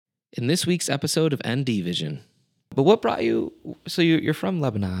in this week's episode of NDVision. But what brought you, so you're from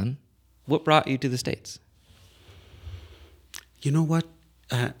Lebanon, what brought you to the States? You know what?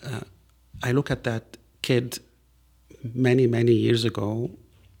 I look at that kid many, many years ago,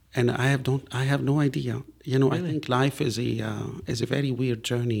 and I have no idea. You know, Really? I think life is a very weird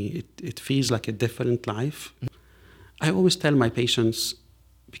journey. It feels like a different life. I always tell my patients,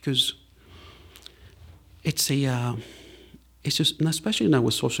 because it's just, and especially now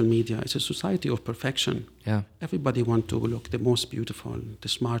with social media, it's a society of perfection. Yeah. Everybody wants to look the most beautiful, the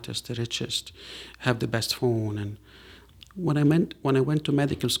smartest, the richest, have the best phone. And when I went to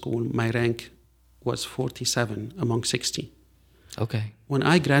medical school, my rank was 47 among 60. Okay. When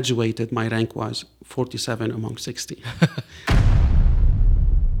I graduated, my rank was 47 among 60.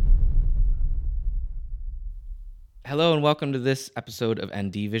 Hello and welcome to this episode of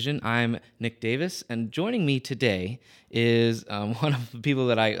NDVision. I'm Nick Davis, and joining me today is one of the people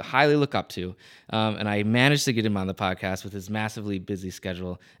that I highly look up to, and I managed to get him on the podcast with his massively busy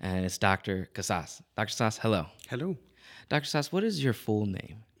schedule, and it's Dr. Kassas. Dr. Kassas, hello. Hello. Dr. Kassas, what is your full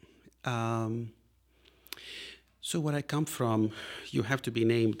name? So where I come from, you have to be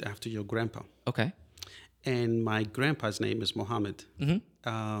named after your grandpa. Okay. And my grandpa's name is Mohammed.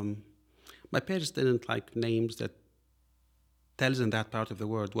 Mm-hmm. My parents didn't like names that tells in that part of the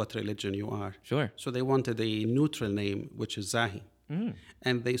world what religion you are. Sure. So they wanted a neutral name, which is Zahi. Mm.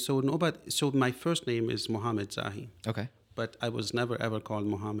 And so my first name is Mohammed Zahi, Okay. but I was never ever called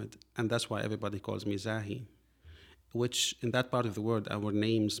Mohammed, and that's why everybody calls me Zahi, which in that part of the world, our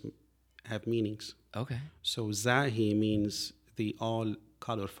names have meanings. Okay. So Zahi means the all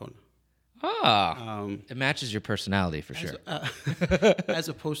colorful. It matches your personality for sure. As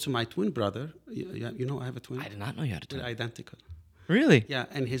opposed to my twin brother, you know I have a twin. I did not know you had a twin. We're identical. Really? Yeah,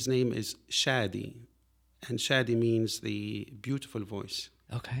 and his name is Shadi, and Shadi means the beautiful voice.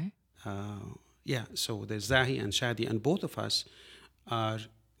 Okay. So there's Zahi and Shadi, and both of us are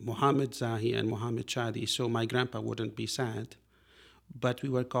Mohammed Zahi and Mohammed Shadi, so my grandpa wouldn't be sad, but we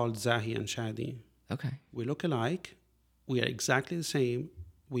were called Zahi and Shadi. Okay. We look alike, we are exactly the same,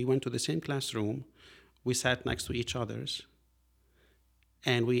 we went to the same classroom, we sat next to each other's,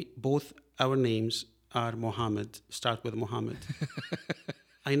 and our names are Mohammed, start with Mohammed.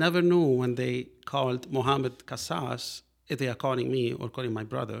 I never knew when they called Mohammed Kassas if they are calling me or calling my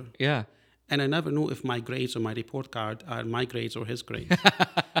brother. Yeah. And I never knew if my grades on my report card are my grades or his grades,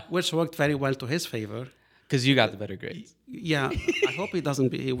 which worked very well to his favor. Because you got the better grades. Yeah, I hope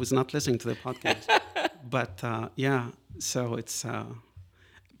he was not listening to the podcast. But so it's,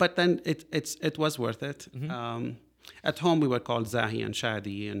 but then it was worth it. Mm-hmm. At home we were called Zahi and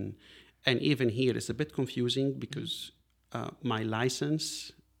Shadi, and even here it's a bit confusing because my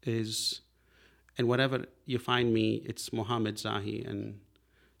license is, and wherever you find me, it's Mohammed Zahi, and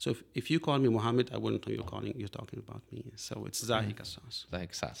so if you call me Mohammed, I wouldn't know you're talking about me. So it's Zahi Kassas. Zahi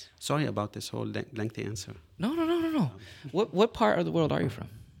Kassas. Sorry about this whole lengthy answer. No. What part of the world are you from?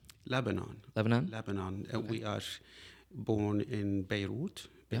 Lebanon. Lebanon? Okay. We are born in Beirut.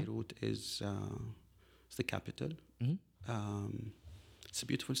 Yeah. Beirut is it's the capital. Mm-hmm. It's a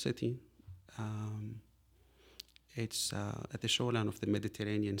beautiful city. It's at the shoreline of the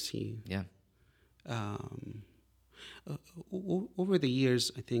Mediterranean Sea. Yeah. Over the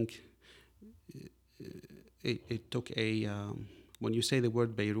years, I think it took when you say the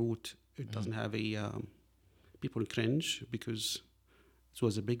word Beirut, it doesn't have people cringe because it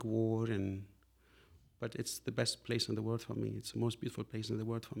was a big war, but it's the best place in the world for me. It's the most beautiful place in the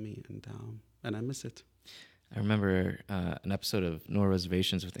world for me, and I miss it. I remember an episode of No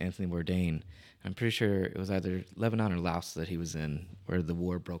Reservations with Anthony Bourdain. I'm pretty sure it was either Lebanon or Laos that he was in, where the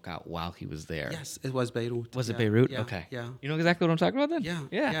war broke out while he was there. Yes, it was Beirut. Was it Beirut? Yeah, okay. Yeah. You know exactly what I'm talking about then?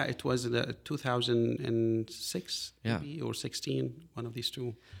 Yeah. It was 2006 maybe, or 16, one of these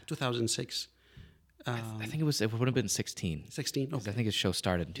two. 2006. I think it would have been 16. 16, okay. I think his show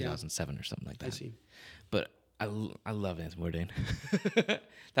started in 2007 or something like that. I see. But I love Anthony Bourdain.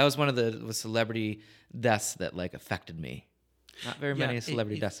 That was one of the celebrity deaths that like affected me. Not very many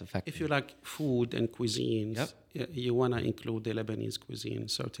celebrity deaths affect me. If you like food and cuisines, you want to include the Lebanese cuisine,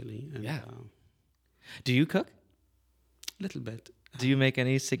 certainly. And, yeah. Do you cook? A little bit. Do you make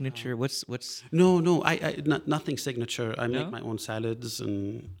any signature? What's? No. I nothing signature. I make my own salads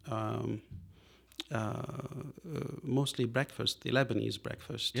and mostly breakfast, the Lebanese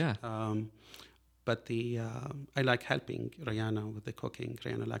breakfast. Yeah. But I like helping Rihanna with the cooking.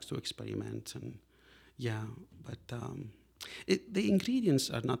 Rihanna likes to experiment, and but The ingredients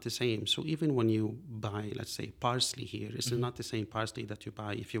are not the same. So even when you buy, let's say, parsley here, it's not the same parsley that you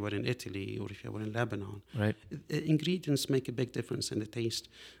buy if you were in Italy or if you were in Lebanon. Right. Ingredients make a big difference in the taste.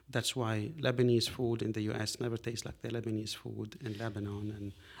 That's why Lebanese food in the U.S. never tastes like the Lebanese food in Lebanon.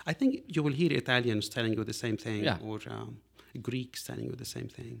 And I think you will hear Italians telling you the same thing, Yeah. or Greeks telling you the same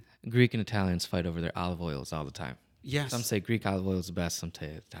thing. Greek and Italians fight over their olive oils all the time. Yes. Some say Greek olive oil is the best. Some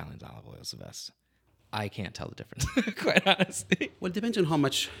say Italian olive oil is the best. I can't tell the difference, quite honestly. Well, it depends on how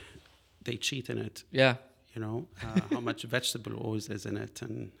much they cheat in it. Yeah. How much vegetable oils is in it.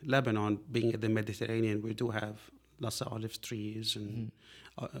 And Lebanon, being in the Mediterranean, we do have lots of olive trees. And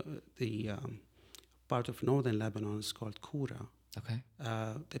the part of northern Lebanon is called Kura. Okay.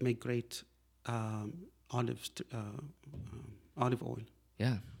 They make great olive oil.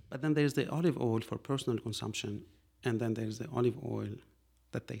 Yeah. But then there's the olive oil for personal consumption, and then there's the olive oil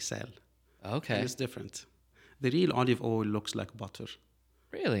that they sell. Okay. And it's different. The real olive oil looks like butter.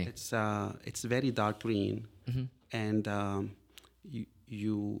 Really? It's very dark green, and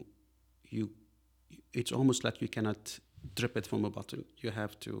you it's almost like you cannot drip it from a bottle. You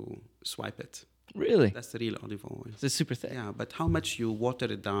have to swipe it. Really? That's the real olive oil. It's super thick. Yeah, but how much you water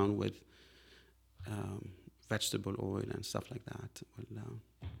it down with vegetable oil and stuff like that? Well,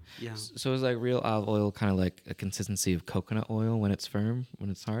 yeah. So is like real olive oil kind of like a consistency of coconut oil when it's firm, when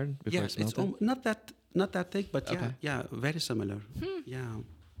it's hard, before it's melted? Not that thick, but Okay. yeah, very similar. Yeah.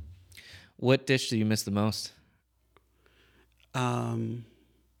 What dish do you miss the most? The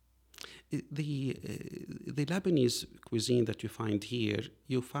Lebanese cuisine that you find here,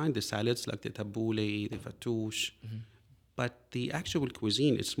 you find the salads like the tabbouleh, the fattoush, but the actual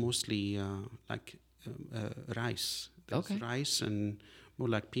cuisine is mostly rice. There's Okay. rice and more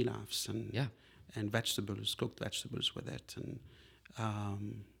like pilafs and Yeah. and vegetables, cooked vegetables with it, and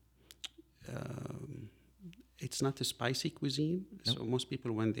it's not a spicy cuisine. Nope. So most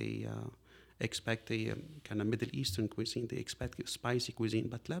people, when they expect a kind of Middle Eastern cuisine, they expect a spicy cuisine.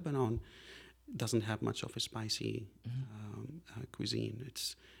 But Lebanon doesn't have much of a spicy cuisine.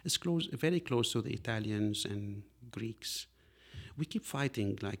 It's close, very close to the Italians and Greeks. We keep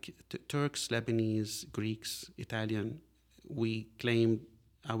fighting, like Turks, Lebanese, Greeks, Italian. We claim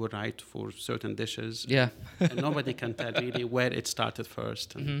our right for certain dishes. Yeah. And nobody can tell really where it started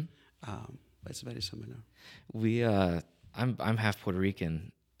first. And, but it's very similar. I'm half Puerto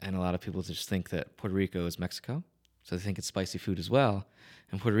Rican, and a lot of people just think that Puerto Rico is Mexico, so they think it's spicy food as well.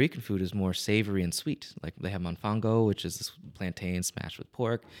 And Puerto Rican food is more savory and sweet. Like they have manfango, which is this plantain smashed with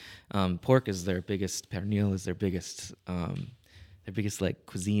pork. Pork is their biggest. Pernil is their biggest like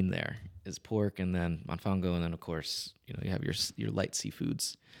cuisine. There is pork, and then manfango, and then of course you have your light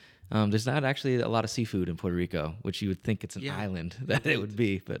seafoods. There's not actually a lot of seafood in Puerto Rico, which you would think it's an island that it would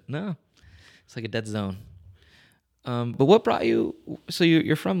be, but no, it's like a dead zone. But what brought you? So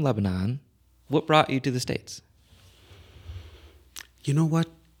you're from Lebanon. What brought you to the States? You know what?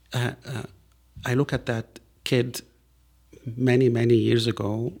 I look at that kid many, many years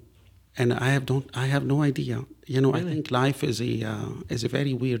ago, and I have no idea. Really? I think life is a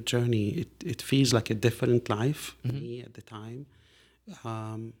very weird journey. It feels like a different life for me at the time.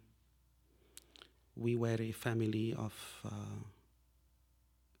 We were a family of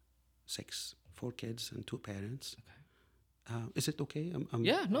 4 kids and 2 parents. Okay. Is it okay?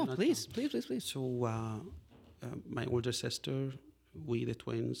 Please. So my older sister, we the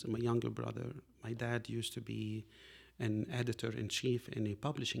twins, and my younger brother. My dad used to be an editor-in-chief in a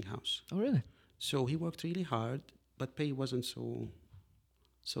publishing house. Oh, really? So he worked really hard, but pay wasn't so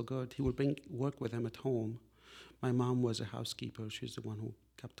good. He would bring work with him at home. My mom was a housekeeper. She's the one who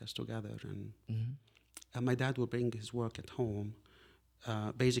kept us together. And my dad would bring his work at home.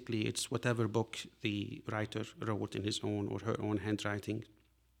 Basically, it's whatever book the writer wrote in his own or her own handwriting.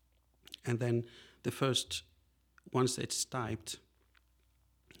 And then once it's typed,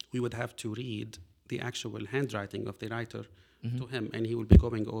 we would have to read the actual handwriting of the writer to him, and he would be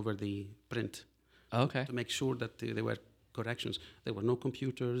going over the print to make sure that there were corrections. There were no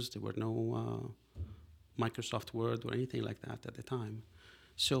computers, there were no Microsoft Word or anything like that at the time.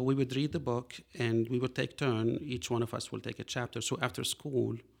 So we would read the book, and we would take turn. Each one of us will take a chapter. So after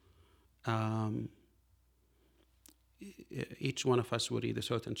school, each one of us will read a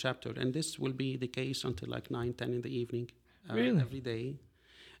certain chapter. And this will be the case until like 9, 10 in the evening. Really? Every day.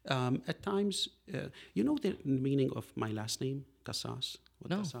 At times, you know the meaning of my last name, Kassas?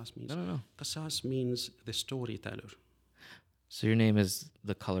 What Kassas means? No. Kassas means the storyteller. So your name is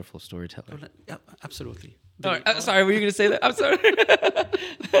the colorful storyteller. Yeah, absolutely. Sorry, were you going to say that? I'm sorry.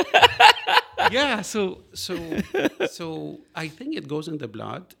 Yeah, so I think it goes in the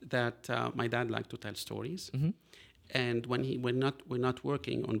blood that my dad liked to tell stories. And when we're not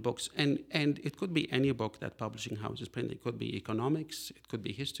working on books, and it could be any book that publishing houses print. It could be economics, it could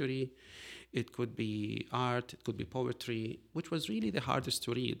be history, it could be art, it could be poetry, which was really the hardest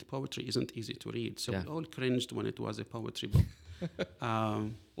to read. Poetry isn't easy to read, so we all cringed when it was a poetry book.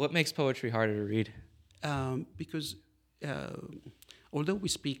 What makes poetry harder to read? Because although we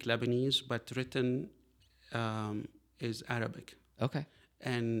speak Lebanese, but written is Arabic. Okay.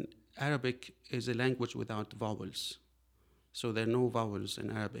 And Arabic is a language without vowels. So there are no vowels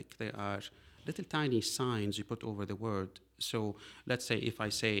in Arabic. There are little tiny signs you put over the word. So let's say if I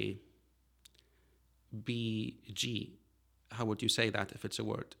say BG, how would you say that if it's a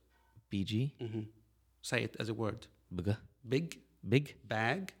word? BG? Mm-hmm. Say it as a word. Big. Big. Big?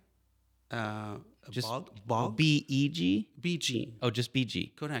 Bag. Just bog. BEG? BG. Oh, just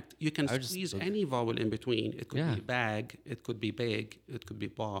BG. Correct. You can squeeze any vowel in between. It could be bag, it could be big, it could be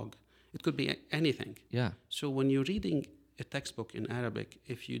bog, it could be anything. Yeah. So when you're reading a textbook in Arabic,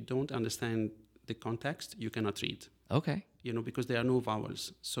 if you don't understand the context, you cannot read. Okay. Because there are no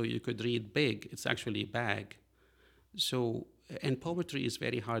vowels. So you could read big, it's actually bag. So, and poetry is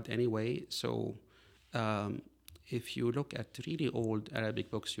very hard anyway. So if you look at really old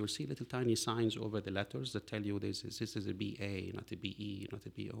Arabic books, you'll see little tiny signs over the letters that tell you this is a BA, not a BE, not a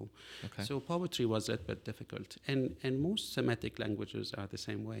BO. Okay. So poetry was a bit difficult. And most Semitic languages are the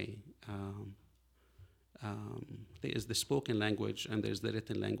same way. There is the spoken language and there's the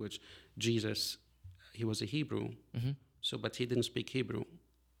written language. Jesus, he was a Hebrew, but he didn't speak Hebrew.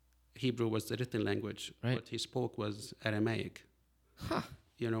 Hebrew was the written language. Right. What he spoke was Aramaic. Huh.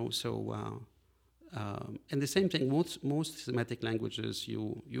 And the same thing, most Semitic languages,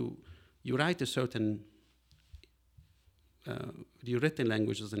 you write a certain, your written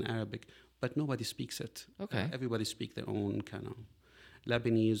language is in Arabic, but nobody speaks it. Okay. Everybody speaks their own kind of.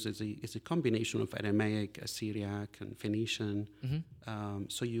 Lebanese is a combination of Aramaic, Assyriac, and Phoenician.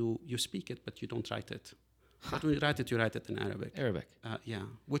 So you speak it, but you don't write it. But when you write it in Arabic. Arabic.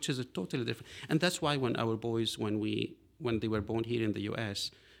 Which is a totally different. And that's why when our boys, when they were born here in the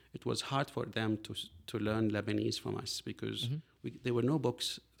U.S., it was hard for them to learn Lebanese from us because there were no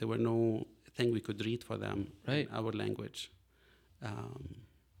books, there were no thing we could read for them in our language.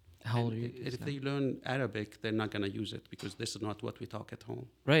 How old are you? If they learn Arabic, they're not going to use it because this is not what we talk at home.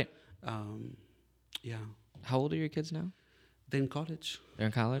 Right. Yeah. How old are your kids now? They're in college. They're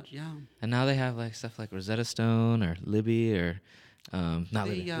in college? Yeah. And now they have like stuff like Rosetta Stone or Libby or not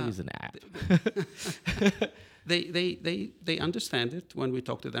Libby. Libby's an app. They understand it when we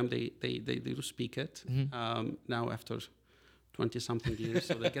talk to them. They do speak it now after 20-something years,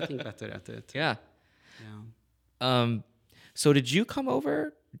 so they're getting better at it. Yeah. Yeah. So did you come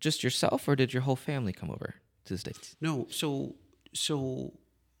over just yourself, or did your whole family come over to the States? No. So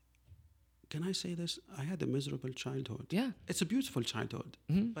can I say this? I had a miserable childhood. Yeah. It's a beautiful childhood,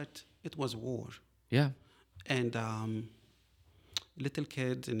 but it was war. Yeah. And little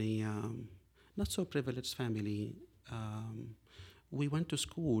kid in a not so privileged family. We went to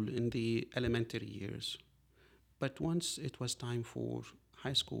school in the elementary years, but once it was time for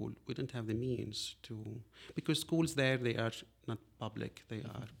high school, we didn't have the means to, because schools there, they are not public, they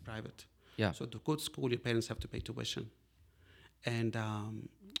are private. Yeah. So to go to school, your parents have to pay tuition. And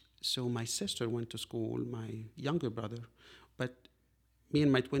so my sister went to school, my younger brother, but me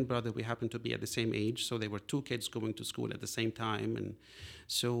and my twin brother, we happened to be at the same age, so there were two kids going to school at the same time, and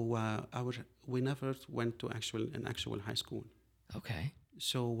so we never went to an actual high school. Okay.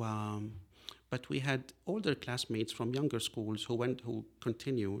 So, but we had older classmates from younger schools who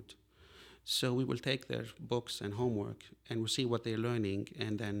continued. So we will take their books and homework and we'll see what they're learning,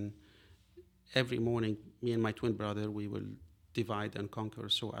 and then every morning, me and my twin brother, we will divide and conquer.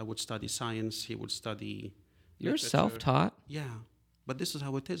 So I would study science, he would study. You're literature. self-taught? Yeah. But this is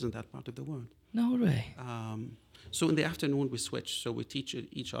how it is in that part of the world. No way. So in the afternoon we switch. So we teach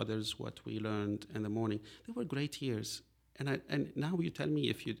each others what we learned in the morning. They were great years. And now you tell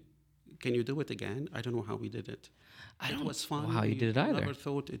me can you do it again? I don't know how we did it. It was fun. Know how you did it either. I never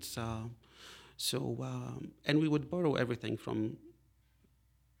thought it's and we would borrow everything from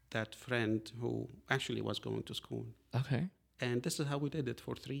that friend who actually was going to school. Okay. And this is how we did it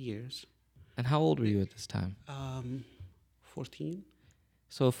for 3 years. And how old were you at this time? 14.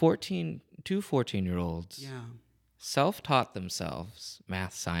 So two 14-year-olds self-taught themselves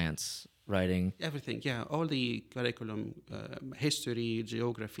math, science, writing. Everything, yeah. All the curriculum, history,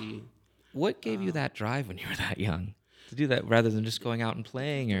 geography. What gave you that drive when you were that young to do that rather than just going out and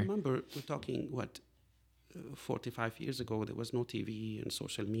playing? Or Remember, we're talking, 45 years ago, there was no TV and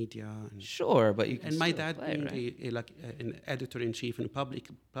social media. Sure, but you can And my still dad play, being right? an editor-in-chief in a public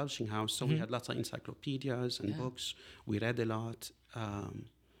publishing house, so we had lots of encyclopedias and books. We read a lot.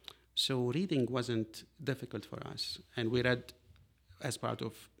 So reading wasn't difficult for us. And we read as part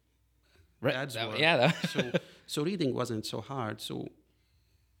of Right. dad's work. So reading wasn't so hard. So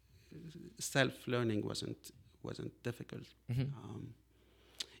self-learning wasn't difficult.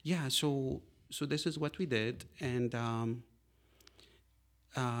 So this is what we did, and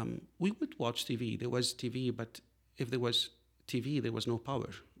we would watch TV. There was TV, but if there was TV, there was no power.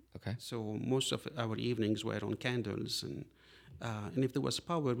 Okay. So most of our evenings were on candles, and if there was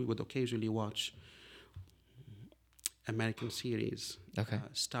power, we would occasionally watch American series. Okay.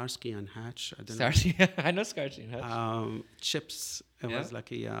 Starsky and Hatch. I don't Starsky, I know Starsky and Hutch. know. Chips. It was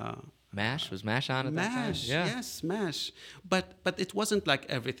like a MASH was MASH on at that time. MASH. Yes, MASH. But it wasn't like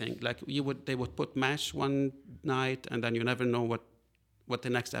everything. Like they would put MASH one night, and then you never know what the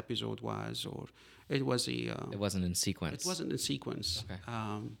next episode was, or it was it wasn't in sequence. It wasn't in sequence. Okay.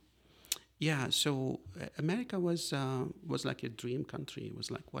 So America was like a dream country. It was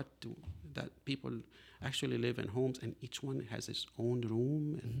like that people actually live in homes, and each one has its own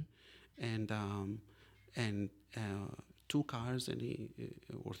room, and 2 cars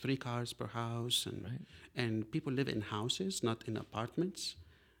or 3 cars per house, and people live in houses, not in apartments.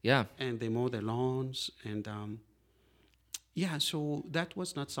 Yeah. And they mow their lawns, and so that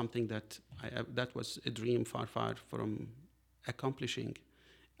was not something that that was a dream far from accomplishing.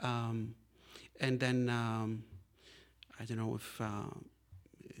 And then I don't know if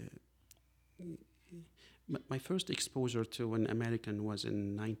my first exposure to an American was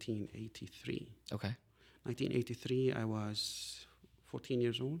in 1983. Okay. 1983, I was 14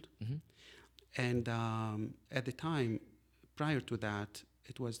 years old. And at the time, prior to that,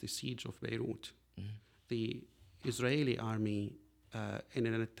 it was the siege of Beirut. The Israeli army, in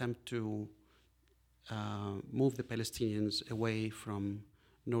an attempt to move the Palestinians away from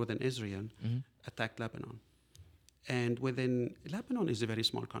northern Israel, attacked Lebanon. And Lebanon is a very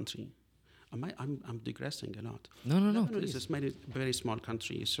small country. I'm digressing a lot. No. Lebanon is a very small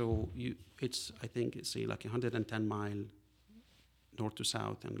country. So I think it's like 110 mile north to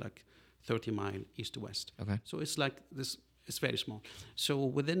south and like 30 mile east to west. Okay. So it's like this. It's very small. So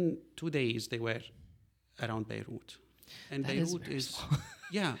within 2 days, they were around Beirut. And That Beirut is small.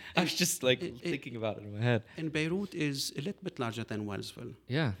 Yeah. I was just thinking about it in my head. And Beirut is a little bit larger than Wellsville.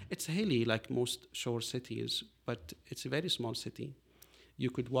 Yeah. It's hilly like most shore cities, but it's a very small city. You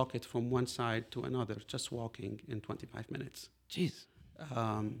could walk it from one side to another, just walking in 25 minutes. Jeez.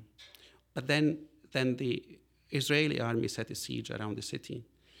 But then the Israeli army set a siege around the city.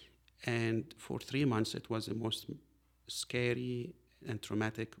 And for 3 months, it was the most scary and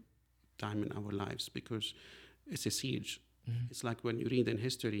traumatic time in our lives because it's a siege. It's like when you read in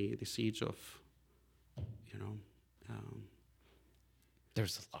history, the siege of,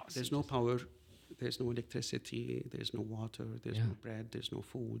 there's no power, there's no electricity, there's no water, there's no bread, there's no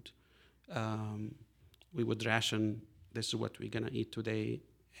food. We would ration, this is what we're going to eat today.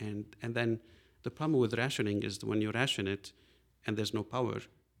 And then the problem with rationing is that when you ration it and there's no power,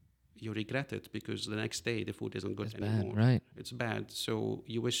 you regret it because the next day the food isn't good anymore. Bad, right? It's bad. So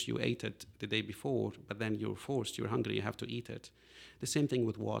you wish you ate it the day before, but then you're forced, you're hungry, you have to eat it. The same thing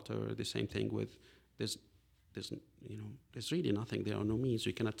with water, the same thing with there's really nothing. There are no means.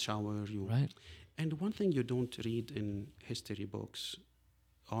 You cannot shower. Right. And one thing you don't read in history books,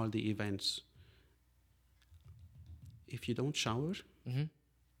 all the events, if you don't shower,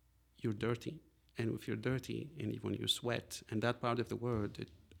 you're dirty. And if you're dirty and when you sweat, and that part of the world,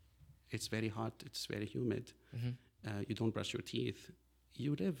 it's very hot, it's very humid. You don't brush your teeth.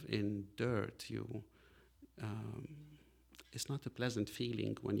 You live in dirt. It's not a pleasant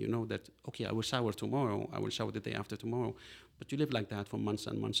feeling when you know that, okay, I will shower tomorrow, I will shower the day after tomorrow. But you live like that for months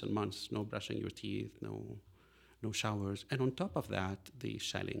and months and months, no brushing your teeth, no showers. And on top of that, the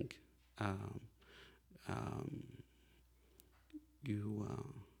shelling.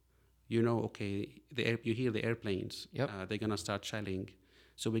 Okay, you hear the airplanes, they're going to start shelling.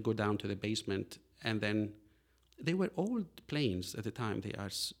 So we go down to the basement, and then they were old planes at the time. I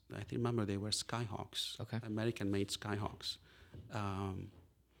remember they were Skyhawks, American-made Skyhawks.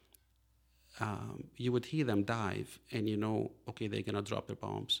 You would hear them dive, and okay, they're going to drop their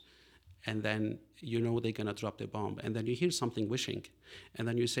bombs. And then they're going to drop their bomb. And then you hear something whooshing, and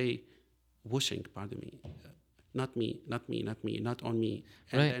then you say, whooshing, pardon me. Not me, not me, not me, not on me.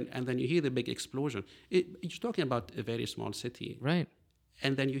 And then you hear the big explosion. You're talking about a very small city. Right.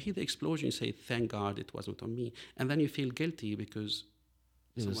 And then you hear the explosion, you say, thank God it wasn't on me. And then you feel guilty because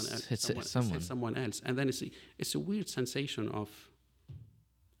It someone was else, hit someone, someone. hit someone else, and then it's a weird sensation of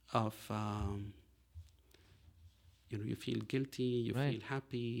you feel guilty, you Right. feel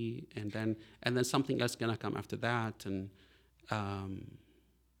happy, and then something else gonna come after that, and um,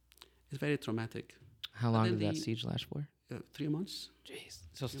 it's very traumatic. How But long then did that siege last for? 3 months. Jeez.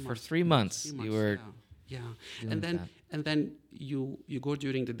 So 3 for months. 3 months, 3 months. you were yeah. dealing And with then that. you go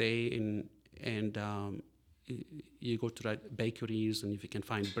during the day and you go to bakeries, and if you can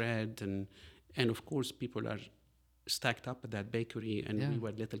find bread, and of course people are stacked up at that bakery, and Yeah. we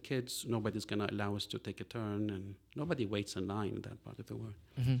were little kids. Nobody's gonna allow us to take a turn, and nobody waits in line in that part of the world.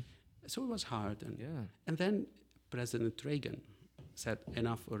 Mm-hmm. So it was hard, Yeah. and then President Reagan said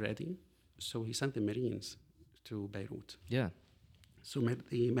enough already, so he sent the Marines to Beirut. Yeah. So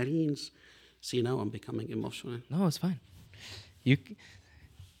the Marines, see, now I'm becoming emotional. No, it's fine.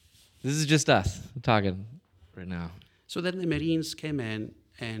 This is just us talking right now. So then the Marines came in,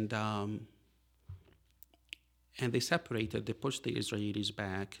 and they separated. They pushed the Israelis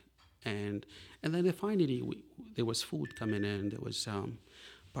back, and then they finally there was food coming in. There was,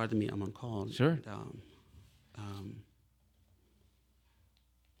 pardon me, I'm on call. Sure. And,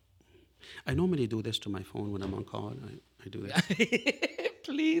 I normally do this to my phone when I'm on call. I do this.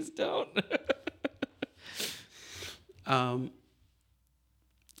 Please don't.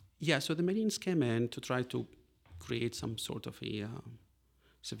 Yeah, so the Marines came in to try to create some sort of a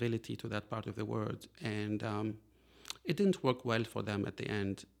civility to that part of the world, and it didn't work well for them at the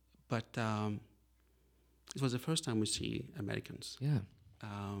end. But it was the first time we see Americans. Yeah.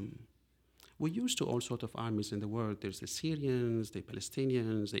 We're used to all sorts of armies in the world. There's the Syrians, the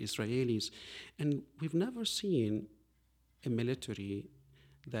Palestinians, the Israelis, and we've never seen a military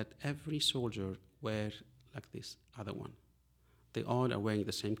that every soldier wear like this other one. They all are wearing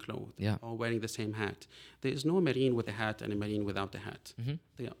the same clothes, Yeah. all wearing the same hat. There is no Marine with a hat and a Marine without a hat. Mm-hmm.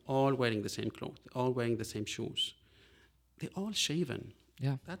 They are all wearing the same clothes, all wearing the same shoes. They're all shaven.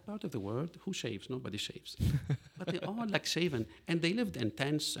 Yeah. That part of the world, who shaves? Nobody shaves. But they all like shaven. And they lived in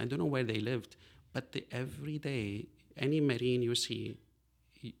tents. I don't know where they lived. But every day, any Marine you see,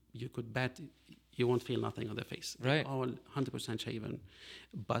 you could bet you won't feel nothing on their face. Right. They're all 100% shaven.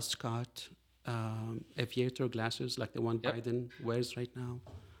 Buzz cut, aviator glasses like the one Yep. Biden wears right now.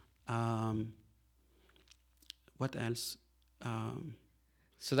 What else?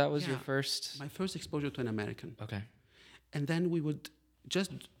 So that was your Yeah. first. My first exposure to an American. Okay. And then we would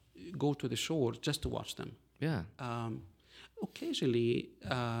just go to the shore just to watch them. Yeah. Occasionally,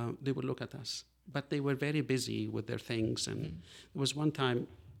 they would look at us, but they were very busy with their things. And there was one time,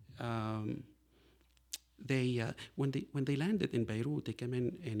 when they landed in Beirut, they came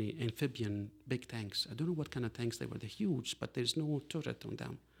in amphibian big tanks. I don't know what kind of tanks they were. They're huge, but there's no turret on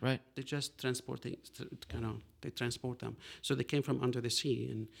them. Right. They just transport them. So they came from under the sea,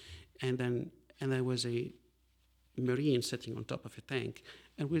 and then there was a Marine sitting on top of a tank,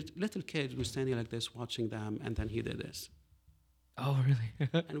 and we're little kids. We're standing like this, watching them, and then he did this, Oh, really?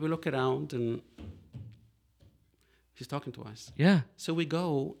 and we look around, and he's talking to us. Yeah. So we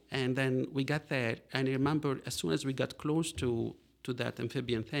go, and then we got there, and I remember as soon as we got close to that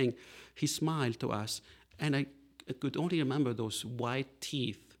amphibian thing, he smiled to us, and I could only remember those white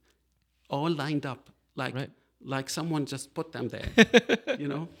teeth, all lined up, like someone just put them there, you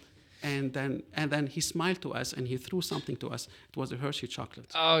know. And then he smiled to us, and he threw something to us. It was a Hershey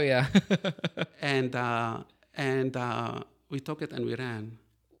chocolate. Oh, yeah. and we took it and we ran.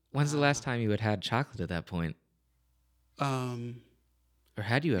 When's the last time you had chocolate at that point? Or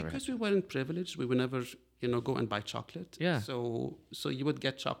had you ever? Because we weren't privileged, we would never, go and buy chocolate. Yeah. So you would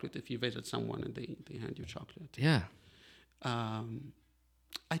get chocolate if you visit someone and they hand you chocolate. Yeah.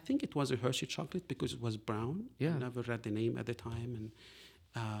 I think it was a Hershey chocolate because it was brown. Yeah. I never read the name at the time, and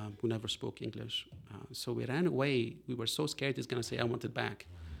we never spoke English. So we ran away. We were so scared he's going to say, I want it back.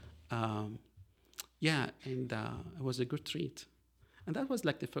 And it was a good treat. And that was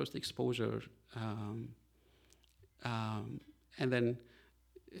like the first exposure. And then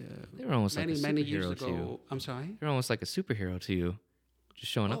They were almost many, like a many years superhero to ago, you. I'm sorry? You're almost like a superhero to you.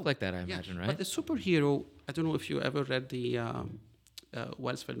 Just showing up like that, I imagine, right? But the superhero, I don't know if you ever read the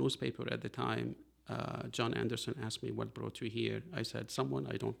Wellsville newspaper at the time. John Anderson asked me, what brought you here? I said, someone,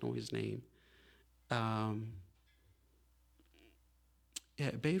 I don't know his name.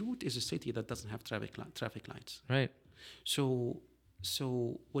 Beirut is a city that doesn't have traffic lights. Right. So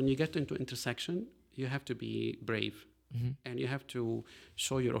when you get into intersection, you have to be brave. Mm-hmm. And you have to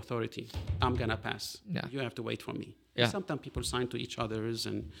show your authority. I'm going to pass. Yeah. You have to wait for me. Yeah. Sometimes people sign to each others.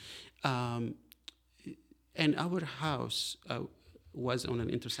 And our house was on an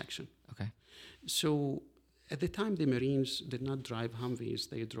intersection. Okay. So At the time, the Marines did not drive Humvees;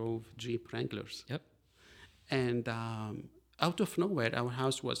 they drove Jeep Wranglers. Yep. And out of nowhere, our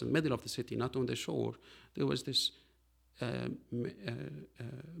house was in the middle of the city, not on the shore. There was this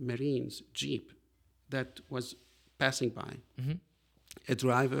Marines Jeep that was passing by. Mm-hmm. A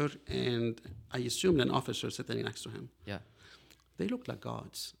driver and I assumed an officer sitting next to him. Yeah. They looked like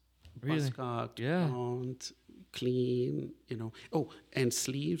gods. Really? Buzzcut, Yeah. blonde, clean, Oh, and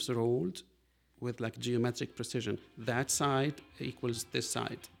sleeves rolled with like geometric precision. That side equals this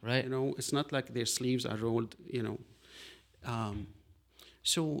side. Right. It's not like their sleeves are rolled,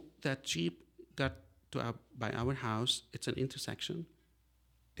 So that Jeep got to by our house. It's an intersection.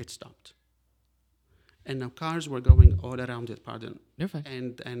 It stopped. And now cars were going all around it, pardon. You're fine.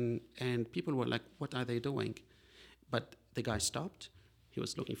 And people were like, what are they doing? But the guy stopped. He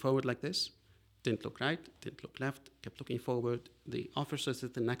was looking forward like this. Didn't look right, didn't look left, kept looking forward. The officer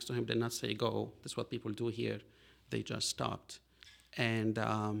sitting next to him did not say go. That's what people do here. They just stopped. And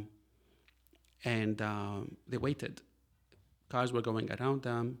they waited. Cars were going around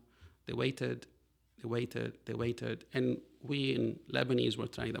them. They waited. And we in Lebanese were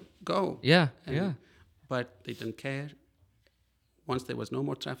trying to go. Yeah, and, yeah. But they didn't care. Once there was no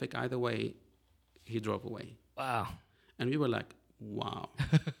more traffic either way, he drove away. Wow. And we were like, wow,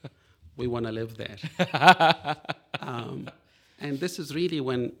 we want to live there. And this is really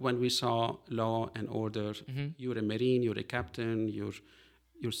when we saw law and order. Mm-hmm. You're a Marine, you're a captain,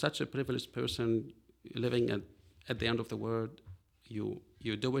 you're such a privileged person living at the end of the world. You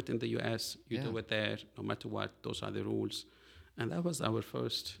do it in the U.S., you do it there, no matter what. Those are the rules. And that was our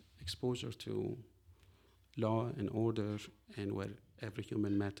first exposure to law and order and where every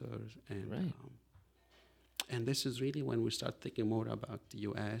human matters. And right. And this is really when we start thinking more about the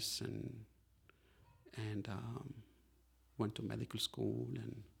U.S. and went to medical school,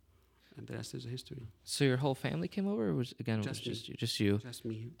 and the rest is history. So your whole family came over, or was Just you? Just you. Just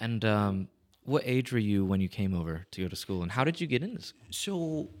me. And what age were you when you came over to go to school, and how did you get into school?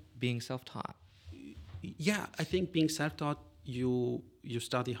 So Being self-taught. yeah, I think being self-taught, you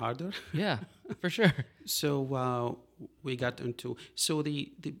study harder. Yeah, for sure. So we got into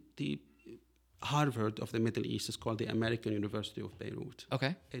the Harvard of the Middle East is called the American University of Beirut.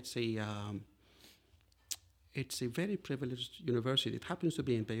 Okay. It's a very privileged university. It happens to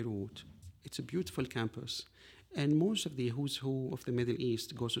be in Beirut. It's a beautiful campus, and most of the who's who of the Middle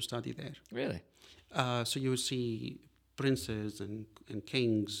East goes to study there. Really? So you see princes and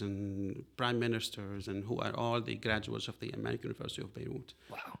kings and prime ministers, and who are all the graduates of the American University of Beirut.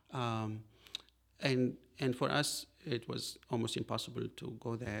 Wow. And for us, it was almost impossible to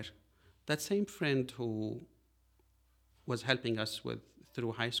go there. That same friend who was helping us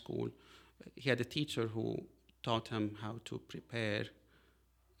through high school, he had a teacher who taught him how to prepare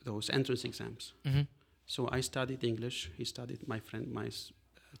those entrance exams. Mm-hmm. So I studied English. He studied, my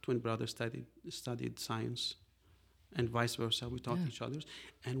twin brother studied science, and vice versa. We taught each other,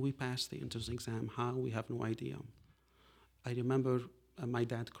 and we passed the entrance exam. How? We have no idea. I remember my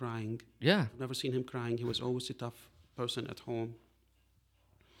dad crying. Yeah. I've never seen him crying. He was always a tough person at home.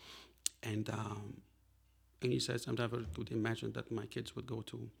 And he says, I never could imagine that my kids would go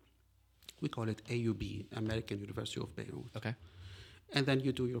to, we call it AUB, American University of Beirut. Okay. And then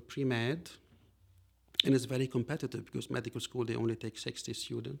you do your pre-med, and it's very competitive because medical school, they only take 60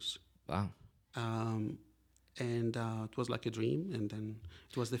 students. Wow. And it was like a dream. And then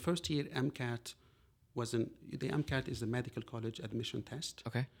it was the first year MCAT the MCAT is the medical college admission test.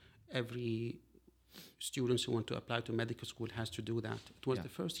 Okay. Every students who want to apply to medical school has to do that. It was the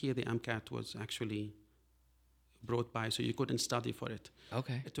first year the MCAT was actually brought by, so you couldn't study for it.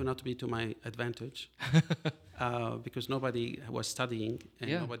 Okay. It turned out to be to my advantage because nobody was studying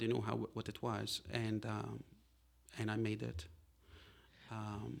and nobody knew what it was, and I made it.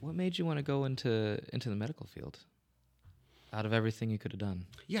 What made you want to go into the medical field? Out of everything you could have done.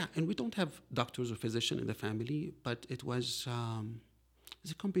 Yeah, and we don't have doctors or physicians in the family, but it was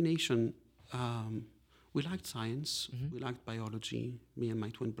it's a combination. We liked science, we liked biology, me and my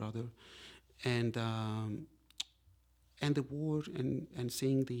twin brother, and the war and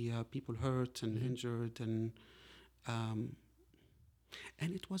seeing the people hurt and injured, and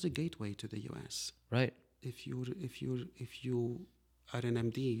it was a gateway to the U.S. Right. If you are an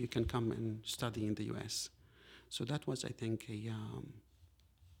MD, you can come and study in the U.S. So that was, I think,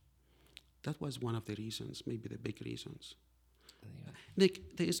 that was one of the reasons, maybe the big reasons.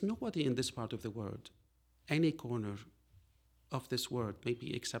 Nick, there is nobody in this part of the world, any corner of this world,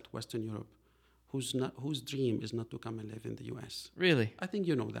 maybe except Western Europe, whose dream is not to come and live in the U.S. Really? I think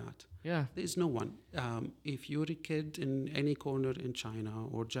you know that. Yeah. There is no one. If you're a kid in any corner in China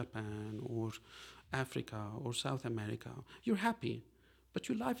or Japan or Africa or South America, you're happy, but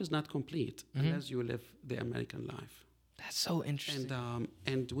your life is not complete unless you live the American life. That's so interesting.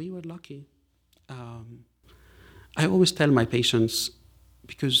 And we were lucky. I always tell my patients,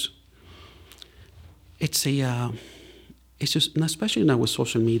 because it's just, and especially now with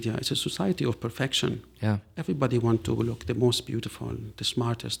social media, it's a society of perfection. Yeah. Everybody wants to look the most beautiful, the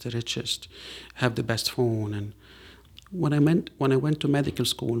smartest, the richest, have the best phone. And when I went to medical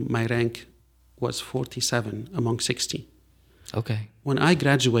school, my rank was 47 among 60. Okay. When I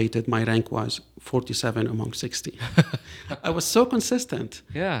graduated, my rank was 47 among 60. I was so consistent.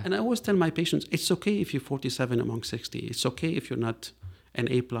 Yeah. And I always tell my patients, it's okay if you're 47 among 60. It's okay if you're not an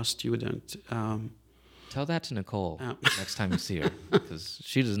A+ student. Tell that to Nicole next time you see her, because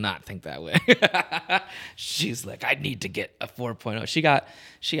she does not think that way. She's like, I need to get a 4.0. She got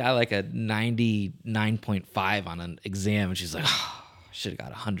like a 99.5 on an exam, and she's like, oh, should have got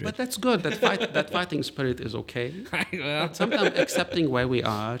 100. But that's good. That fighting spirit is okay. Well. But sometimes accepting where we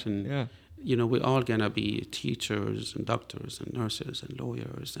are, and Yeah. we're all gonna be teachers and doctors and nurses and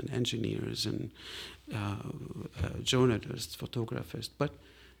lawyers and engineers and journalists, photographers, but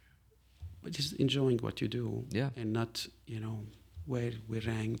just enjoying what you do, Yeah. and not where we're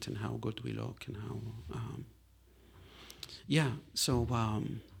ranked and how good we look and how. So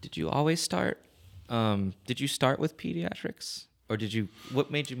Did you always start? Did you start with pediatrics, or what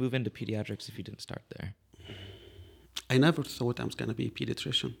made you move into pediatrics if you didn't start there? I never thought I was going to be a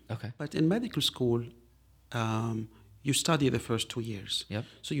pediatrician. Okay. But in medical school, you study the first 2 years. Yep.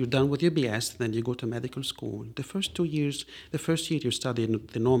 So you're done with your BS, then you go to medical school. The first 2 years, the first year you study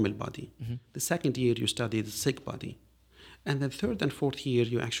the normal body. Mm-hmm. The second year you study the sick body. And the third and fourth year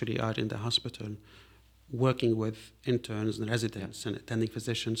you actually are in the hospital working with interns and residents and attending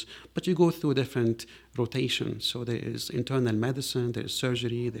physicians. But you go through different rotations. So there is internal medicine, there's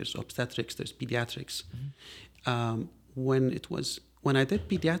surgery, there's obstetrics, there's pediatrics. Mm-hmm. When I did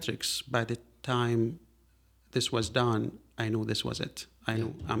pediatrics, by the time this was done, I knew this was it. I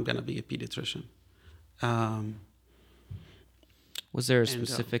knew I'm going to be a pediatrician. Was there a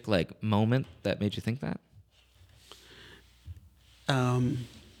specific moment that made you think that?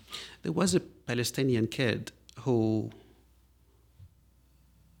 There was a Palestinian kid who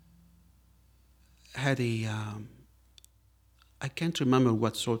had I can't remember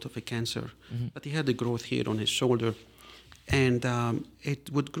what sort of a cancer, but he had a growth here on his shoulder, and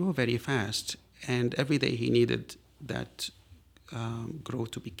it would grow very fast. And every day he needed that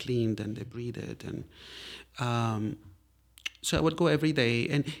growth to be cleaned and debrided, and so I would go every day,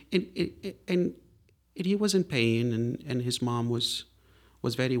 and he was in pain, and his mom was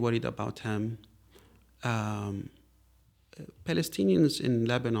very worried about him. Palestinians in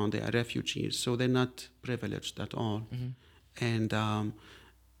Lebanon, they are refugees, so they're not privileged at all, and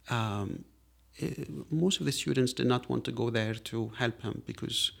most of the students did not want to go there to help him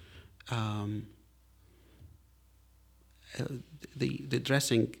because the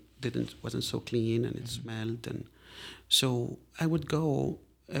dressing wasn't so clean, and it smelled, and so I would go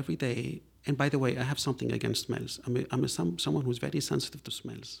every day. And by the way, I have something against smells. I'm someone who's very sensitive to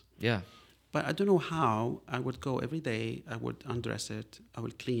smells. Yeah. But I don't know how. I would go every day. I would undress it. I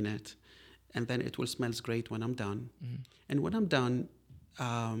would clean it, and then it will smell great when I'm done. Mm-hmm. And when I'm done,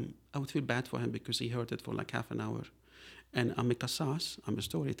 I would feel bad for him because he heard it for like half an hour. And I'm a Kassas. I'm a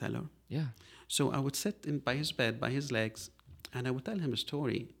storyteller. Yeah. So I would sit by his bed, by his legs, and I would tell him a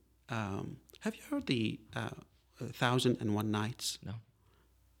story. Have you heard the 1001 Nights? No.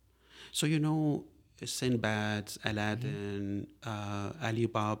 So Sinbad, Aladdin, Ali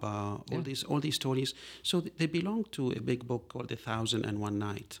Baba, all these stories. So they belong to a big book called The 1001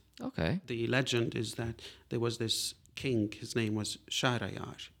 Night. Okay. The legend is that there was this king. His name was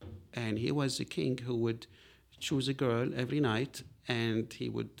Shahrayar, and he was a king who would choose a girl every night, and he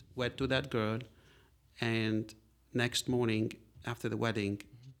would wed to that girl, and next morning after the wedding,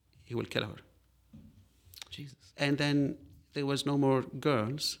 he will kill her. Jesus. And then there was no more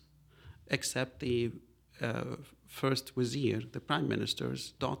girls, except the first wazir, the prime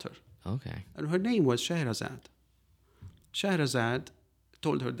minister's daughter. Okay. And her name was Shahrazad. Shahrazad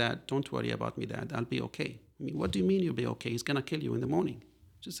told her dad, don't worry about me, Dad, I'll be okay. I mean, what do you mean you'll be okay? He's going to kill you in the morning.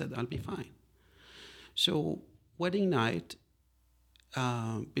 She said, I'll be fine. So wedding night,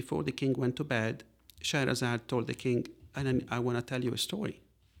 before the king went to bed, Shahrazad told the king, I want to tell you a story.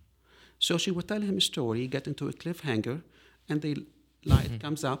 So she would tell him a story, get into a cliffhanger, and the light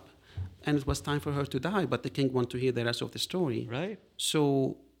comes up, and it was time for her to die, but the king wanted to hear the rest of the story. Right.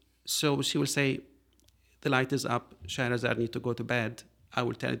 So So she will say, the light is up, Shahrazad need to go to bed. I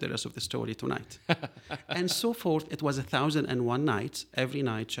will tell you the rest of the story tonight. And so forth. It was 1,001 nights. Every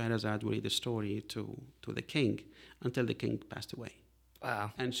night, Shahrazad would read a story to the king until the king passed away.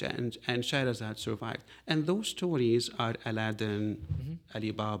 Wow. And Shahrazad survived. And those stories are Aladdin,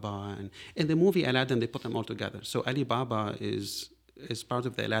 Ali Baba, and in the movie Aladdin, they put them all together. So Ali Baba is part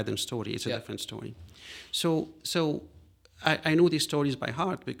of the Aladdin story. It's a different story. So I know these stories by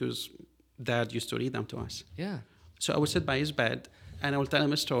heart because Dad used to read them to us. Yeah. So I would sit by his bed and I would tell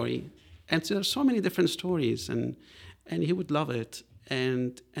him a story. And so there's so many different stories, and he would love it.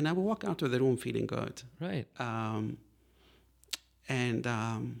 And I would walk out of the room feeling good. Right. And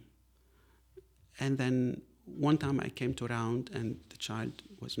then one time I came to round and the child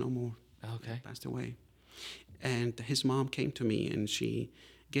was no more. Okay. He passed away. And his mom came to me and she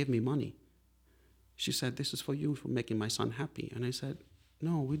gave me money. She said, "This is for you, for making my son happy." And I said,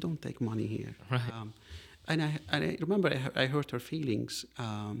 "No, we don't take money here." Right. And I remember I hurt her feelings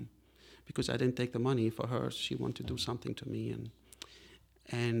because I didn't take the money for her. She wanted to do something to me.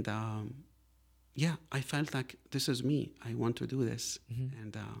 And yeah, I felt like this is me. I want to do this.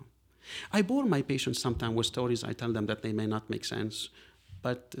 And I bore my patients sometimes with stories. I tell them that they may not make sense,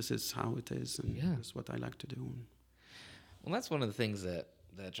 but this is how it is, and this is what I like to do. Well, that's one of the things that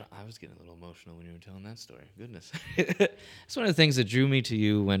I was getting a little emotional when you were telling that story. Goodness. It's one of the things that drew me to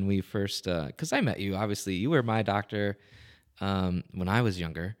you when we first, because I met you, obviously. You were my doctor when I was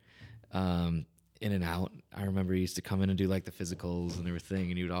younger, in and out. I remember you used to come in and do like the physicals and everything,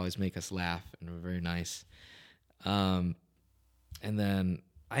 and you would always make us laugh, and were very nice. And then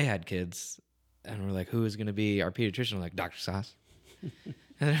I had kids, and we're like, who is going to be our pediatrician? We're like, Dr. Kassas.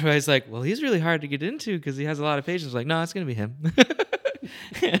 And everybody's like, well, he's really hard to get into because he has a lot of patients. Like, no, it's going to be him.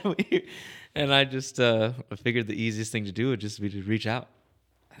 And I just figured the easiest thing to do would just be to reach out.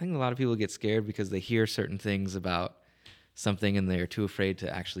 I think a lot of people get scared because they hear certain things about something and they're too afraid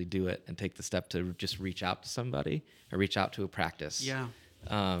to actually do it and take the step to just reach out to somebody or reach out to a practice. Yeah.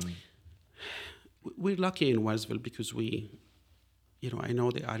 We're lucky in Wellsville because I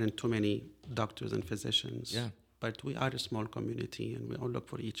know there aren't too many doctors and physicians. Yeah. But we are a small community and we all look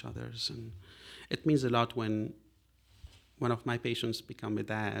for each other's. And it means a lot when one of my patients become a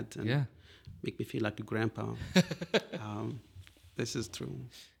dad and make me feel like a grandpa. This is true.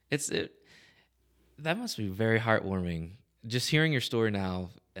 That must be very heartwarming. Just hearing your story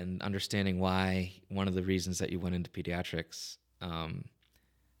now and understanding why one of the reasons that you went into pediatrics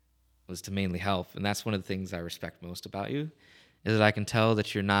was to mainly help. And that's one of the things I respect most about you, is that I can tell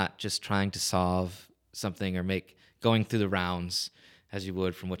that you're not just trying to solve something or going through the rounds as you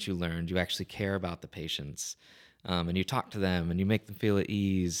would from what you learned. You actually care about the patients, and you talk to them and you make them feel at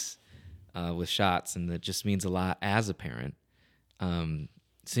ease with shots, and that just means a lot as a parent.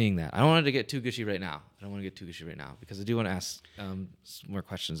 Seeing that, I don't want to get too gushy right now. Because I do want to ask some more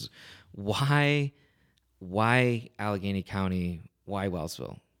questions. Why Allegheny County? Why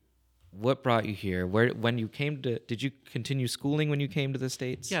Wellsville? What brought you here? Did you continue schooling when you came to the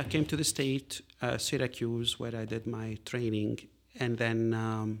States? Yeah, I came to the state, Syracuse, where I did my training. And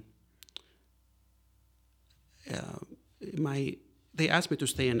then they asked me to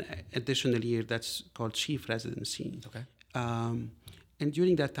stay an additional year. That's called chief residency. Okay. And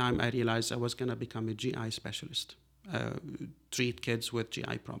during that time, I realized I was going to become a GI specialist, treat kids with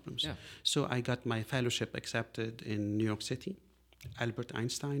GI problems. Yeah. So I got my fellowship accepted in New York City, Albert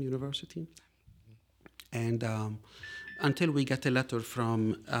Einstein University. And until we got a letter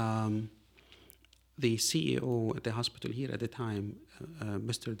from the CEO at the hospital here at the time,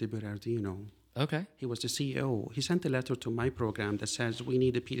 Mr. DiBerardino. Okay. He was the CEO. He sent a letter to my program that says, we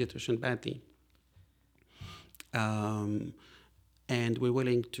need a pediatrician badly. And we're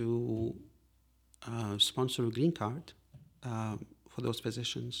willing to sponsor a green card for those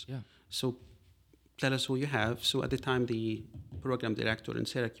physicians. Yeah. So tell us who you have. So at the time, the program director in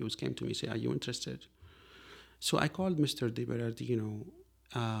Syracuse came to me and said, are you interested? So I called Mr. DiBerardino.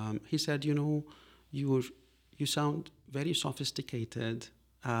 He said, you sound very sophisticated.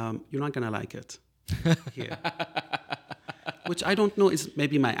 You're not going to like it here. Which I don't know is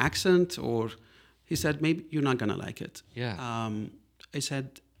maybe my accent, or he said, maybe you're not going to like it. Yeah. I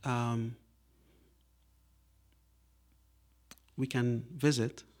said, we can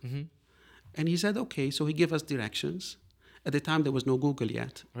visit. Mm-hmm. And he said, okay. So he gave us directions. At the time, there was no Google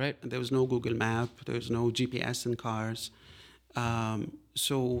yet. Right. And there was no Google Map. There was no GPS in cars.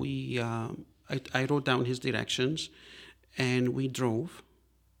 So I wrote down his directions, and we drove.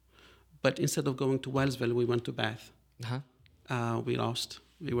 But instead of going to Wellsville, we went to Bath. Uh-huh. We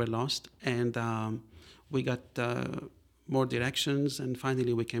were lost. And we got more directions, and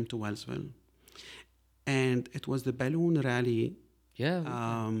finally we came to Wellsville. And it was the balloon rally.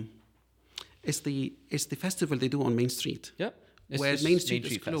 It's the festival they do on Main Street. Yep. Where Main Street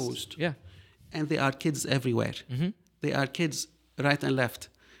is closed. Yeah. And there are kids everywhere. There are kids right and left.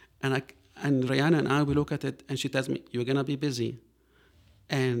 And Rihanna and I, we look at it, and she tells me, "You're going to be busy."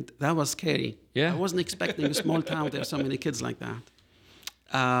 And that was scary. Yeah. I wasn't expecting a small town there are so many kids like that.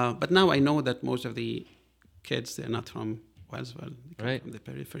 But now I know that most of the kids, they're not from Wellsville. They come from the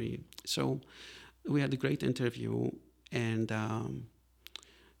periphery. So we had a great interview, and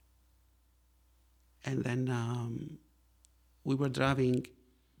then we were driving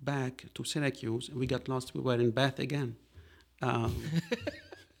back to Syracuse, and we got lost. We were in Bath again.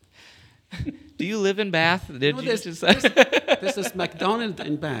 Do you live in Bath? There's this McDonald's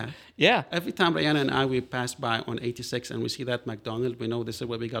in Bath. Yeah. Every time Rihanna and I, we pass by on 86 and we see that McDonald's, we know this is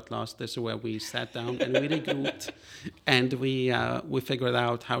where we got lost. This is where we sat down and we regrouped, and we figured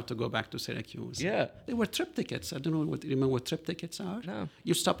out how to go back to Syracuse. Yeah. They were trip tickets. I don't know what you remember what trip tickets are. No.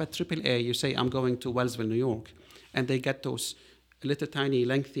 You stop at AAA. You say, "I'm going to Wellsville, New York," and they get those little tiny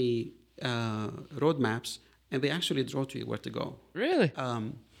lengthy road maps, and they actually draw to you where to go. Really?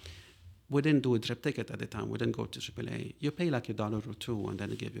 We didn't do a trip ticket at the time. We didn't go to AAA. You pay like $1 or $2, and then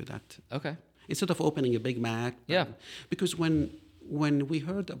they give you that. Okay. Instead of opening a Big Mac. Yeah. Because when we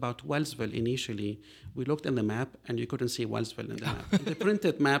heard about Wellsville initially, we looked in the map, and you couldn't see Wellsville in the map. In the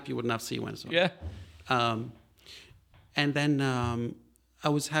printed map, you would not see Wellsville. Yeah. And then I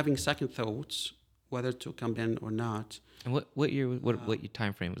was having second thoughts whether to come in or not. And what year? What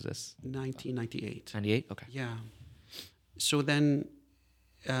time frame was this? 1998. 98. Okay. Yeah. So then.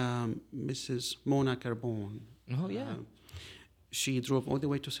 Mrs. Mona Carbone. Oh yeah. She drove all the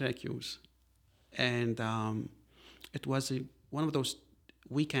way to Syracuse, and it was one of those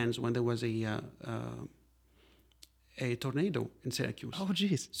weekends when there was a tornado in Syracuse. Oh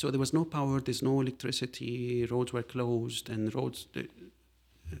geez. So there was no power. There's no electricity. Roads were closed, and roads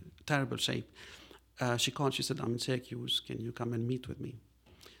terrible shape. She called. She said, "I'm in Syracuse. Can you come and meet with me?"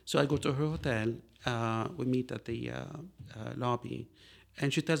 So I go to her hotel. We meet at the lobby.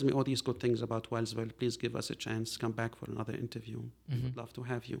 And she tells me all these good things about Wellsville. Please give us a chance. Come back for another interview. We would love to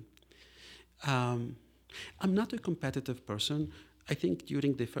have you. I'm not a competitive person. I think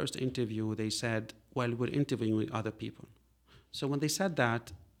during the first interview, they said, "Well, we're interviewing other people." So when they said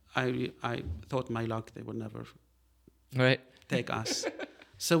that, I thought my luck, they would never take us.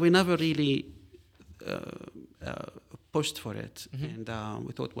 So we never really pushed for it. And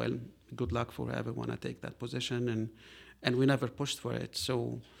we thought, well, good luck for everyone to take that position. And we never pushed for it.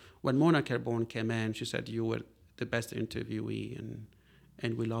 So when Mona Carbone came in, she said, "You were the best interviewee,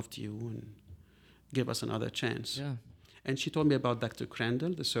 and we loved you, and give us another chance." Yeah. And she told me about Dr.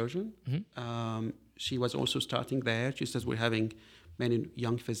 Crandall, the surgeon. She was also starting there. She says, "We're having many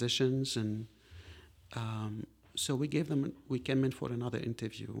young physicians." And so we came in for another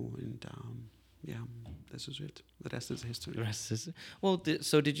interview. And this is it. The rest is history. The rest is... Well,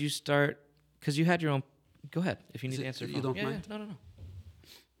 so did you start... Because you had your own... Go ahead, if you need to answer. You don't mind? Yeah, no.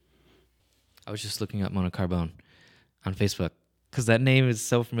 I was just looking up Mona Carbone on Facebook, because that name is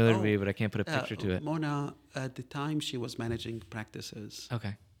so familiar to me, but I can't put a picture to it. Mona, at the time, she was managing practices.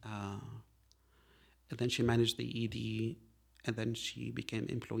 Okay. And then she managed the ED, and then she became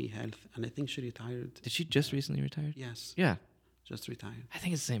employee health, and I think she retired. Did she just recently retire? Yes. Yeah. Just retired. I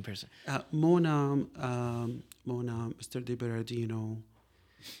think it's the same person. Mona, Mr. DiBerardino.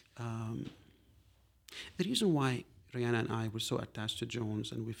 The reason why Rihanna and I were so attached to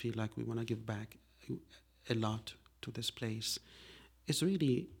Jones, and we feel like we want to give back a lot to this place, is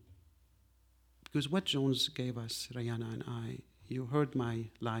really because what Jones gave us, Rihanna and I. You heard my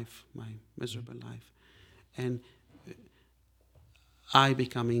life, my miserable life, and I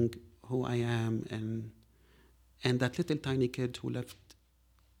becoming who I am, and that little tiny kid who left.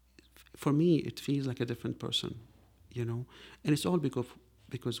 For me, it feels like a different person, and it's all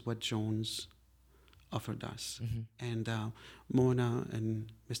because what Jones offered us. And Mona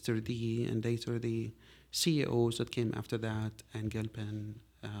and Mr. D, and later the CEOs that came after that, and Gilpin,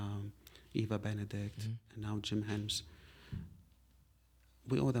 Eva Benedict, and now Jim Helms.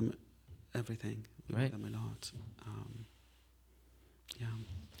 We owe them everything. We owe them a lot.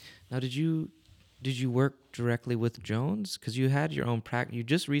 Now, did you work directly with Jones? Because you had your own practice. You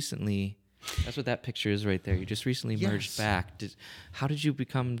just recently... That's what that picture is right there. You just recently merged back. How did you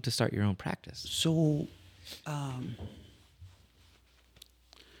become to start your own practice? So,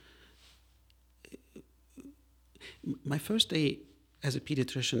 my first day as a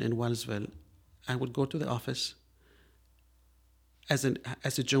pediatrician in Wellsville, I would go to the office as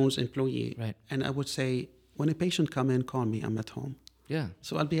a Jones employee, right. And I would say, when a patient come in, call me, I'm at home. Yeah.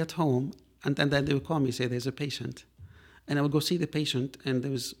 So I'll be at home, and then they will call me, say there's a patient. And I will go see the patient, and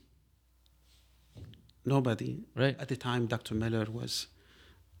there was nobody. Right. At the time, Dr. Miller was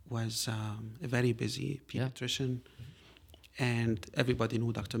a very busy pediatrician, and everybody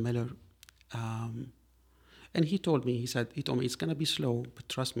knew Dr. Miller. And he told me, it's going to be slow, but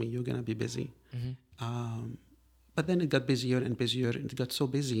trust me, you're going to be busy. But then it got busier and busier, and it got so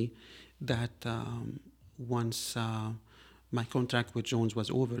busy that once my contract with Jones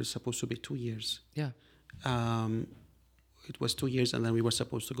was over, it's supposed to be 2 years. Yeah. It was 2 years, and then we were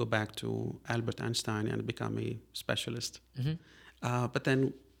supposed to go back to Albert Einstein and become a specialist. But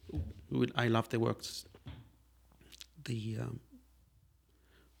then I loved the work,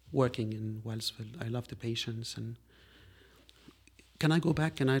 working in Wellsville. I love the patients. And can I go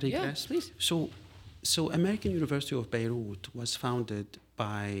back? Can I regress? Yeah, please. So American University of Beirut was founded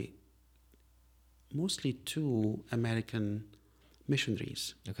by mostly 2 American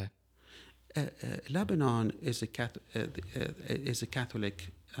missionaries. Okay. Lebanon is a Catholic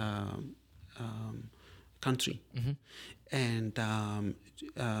country, and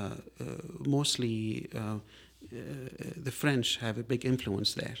mostly the French have a big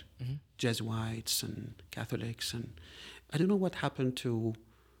influence there. Jesuits and Catholics, and I don't know what happened to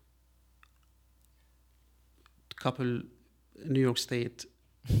a couple New York State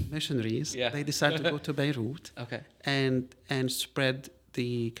missionaries. They decided to go to Beirut. Okay. And spread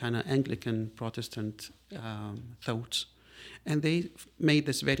the kind of Anglican Protestant thoughts. And they made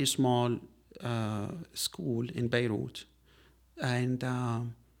this very small school in Beirut. And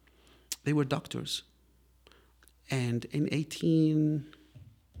they were doctors. And in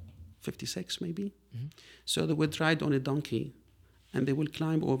 1856, maybe, so they would ride on a donkey, and they would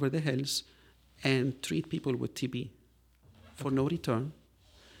climb over the hills and treat people with TB for no return.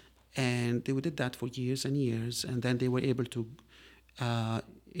 And they did that for years and years, and then they were able to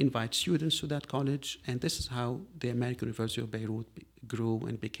invite students to that college, and this is how the American University of Beirut grew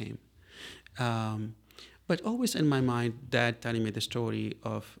and became. But always in my mind, Dad telling me the story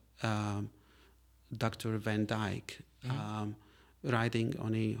of Dr. Van Dyke riding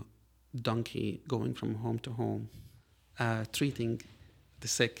on a donkey, going from home to home, treating the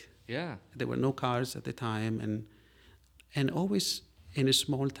sick. Yeah. There were no cars at the time, and always in a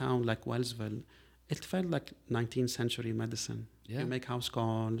small town like Wellsville, it felt like 19th century medicine. Yeah. You make house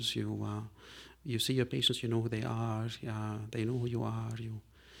calls, you see your patients, you know who they are, they know who you are,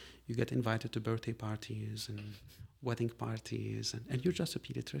 you get invited to birthday parties and wedding parties, and you're just a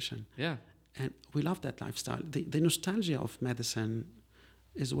pediatrician. Yeah. And we love that lifestyle. The nostalgia of medicine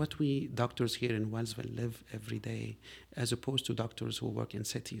is what we doctors here in Wellsville live every day, as opposed to doctors who work in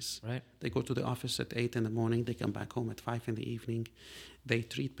cities. Right. They go to the office at 8 in the morning, they come back home at 5 in the evening, they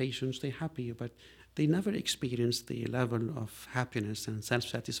treat patients, they're happy, but they never experience the level of happiness and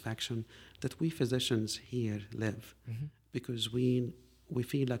self-satisfaction that we physicians here live, because we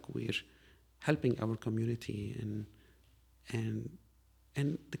feel like we're helping our community, and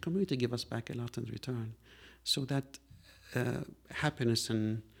the community give us back a lot in return. So that happiness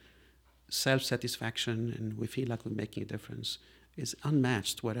and self-satisfaction, and we feel like we're making a difference, is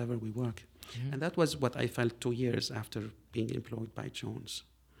unmatched wherever we work. And that was what I felt 2 years after being employed by Jones.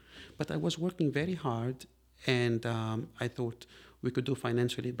 But I was working very hard, and I thought we could do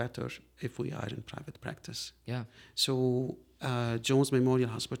financially better if we are in private practice. Yeah. So Jones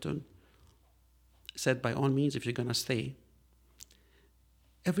Memorial Hospital said, by all means, if you're going to stay,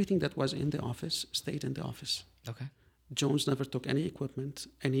 everything that was in the office stayed in the office. Okay. Jones never took any equipment,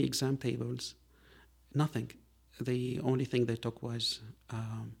 any exam tables, nothing. The only thing they took was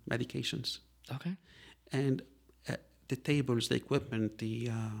medications. Okay. And the tables, the equipment,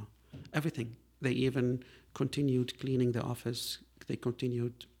 everything. They even continued cleaning the office. They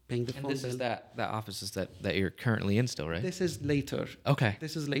continued paying the phone bill. And this is that office is that you're currently in still, right? This is later. Okay.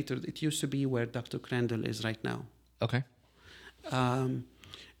 This is later. It used to be where Dr. Crandall is right now. Okay.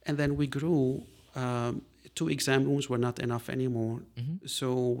 And then we grew. 2 exam rooms were not enough anymore. So,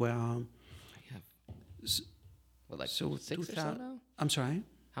 so 6 or so now? I'm sorry?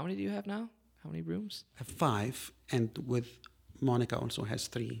 How many do you have now? How many rooms? I have 5, and with Monica also has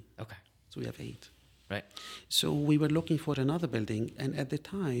 3. Okay. So we have 8. Right. So we were looking for another building, and at the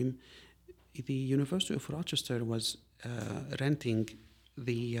time, the University of Rochester was renting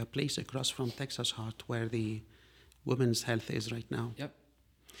the place across from Texas Heart, where the women's health is right now. Yep.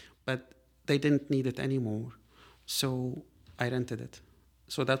 But they didn't need it anymore, so I rented it.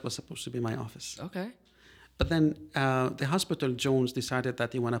 So that was supposed to be my office. Okay. But then the hospital, Jones, decided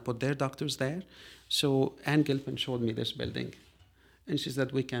that they want to put their doctors there. So Ann Gilpin showed me this building. And she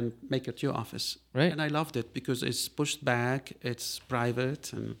said, we can make it your office. Right. And I loved it because it's pushed back, it's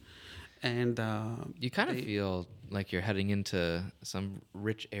private, and You kind of feel like you're heading into some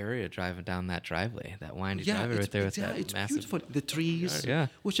rich area driving down that driveway, that windy driveway right there with that it's massive. beautiful. The trees, Yeah.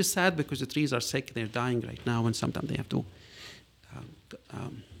 which is sad because the trees are sick, they're dying right now, and sometimes they have to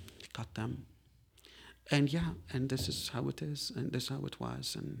cut them. And and this is how it is, and this is how it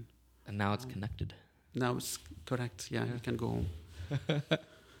was, and now it's connected. now it's correct. Yeah, you can go home. I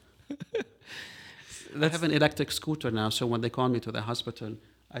That's, have an electric scooter now, so when they call me to the hospital,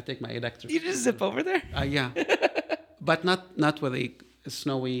 I take my electric. you just zip over there? Yeah, but not with the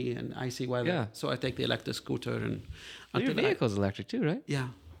snowy and icy weather. Yeah. So I take the electric scooter and Your until vehicle's electric too, right? yeah.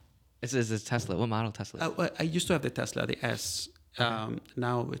 It's a Tesla. What model Tesla? I used to have the Tesla, the S.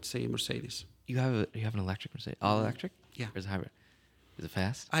 Now it's a Mercedes. You have an electric Mercedes, all electric? Yeah. Or is it hybrid? Is it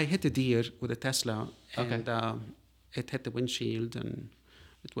fast? I hit a deer with a Tesla, Okay. and it hit the windshield, and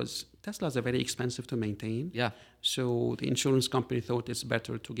Teslas are very expensive to maintain. Yeah. So the insurance company thought it's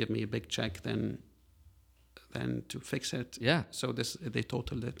better to give me a big check than to fix it. Yeah. So they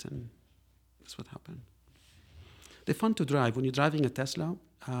totaled it, and that's what happened. They're fun to drive. When you're driving a Tesla,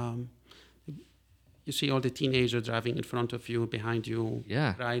 you see all the teenagers driving in front of you, behind you,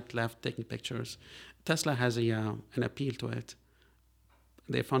 Yeah. right, left, taking pictures. Tesla has an appeal to it.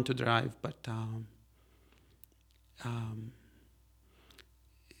 They're fun to drive, but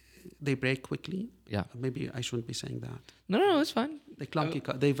they break quickly. Yeah. Maybe I shouldn't be saying that. No, it's fine. They're clunky.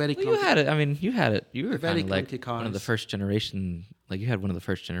 They're very Well, clunky. you had it. I mean, you had it. You were Very kind of like clunky one of the cars. first generation. Like you had one of the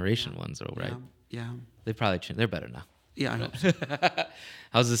first generation ones, though, right? Yeah. They probably they're better now. Yeah, I hope so.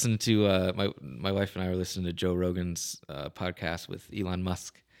 I was listening to my wife and I were listening to Joe Rogan's podcast with Elon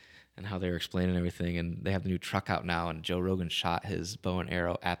Musk, and how they were explaining everything. And they have the new truck out now, and Joe Rogan shot his bow and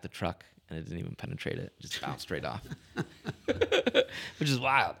arrow at the truck, and it didn't even penetrate it; it just bounced straight off, which is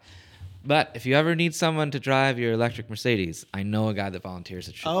wild. But if you ever need someone to drive your electric Mercedes, I know a guy that volunteers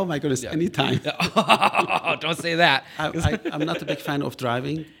at. Oh my goodness! Anytime. Oh, don't say that. I'm not a big fan of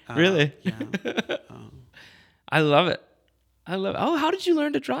driving. Really? Yeah. I love it. Oh, how did you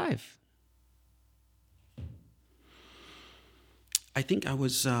learn to drive? I think I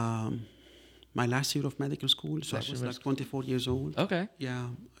was my last year of medical school, so I was like 24 years old. Okay. Yeah,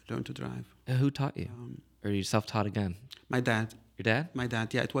 I learned to drive. Who taught you? Or you self-taught again? My dad. Your dad? My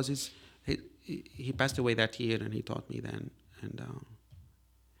dad. Yeah, it was his. He passed away that year, and he taught me then. And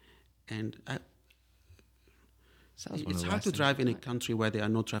Sounds one of it's the hard last to things drive you in a taught. country where there are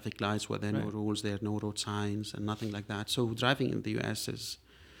no traffic lights, where there are no Right. rules, there are no road signs, and nothing like that. So driving in the U.S. is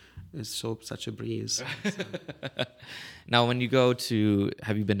such a breeze. Now, when you go to,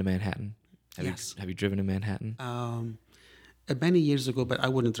 have you been to Manhattan? Yes. Have you driven to Manhattan? Many years ago, but I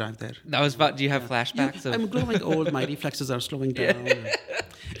wouldn't drive there. That was about. Do you have flashbacks? I'm growing old. My reflexes are slowing down.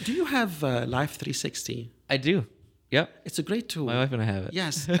 Do you have Life 360? I do. Yep. It's a great tool. My wife and I have it.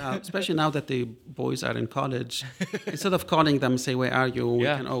 Yes, especially now that the boys are in college. Instead of calling them, say, "Where are you?" We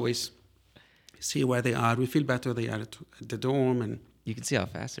Yeah. can always see where they are. We feel better they are at the dorm, and You can see how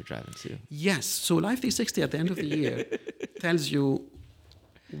fast they're driving too. yes. So Life 360 at the end of the year tells you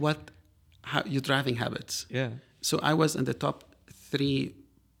how your driving habits. Yeah. So I was in the top 3%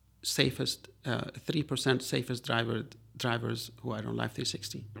 safest drivers who are on Life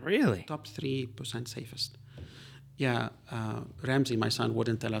 360. Really? Top 3% safest. Yeah, Ramsey, my son,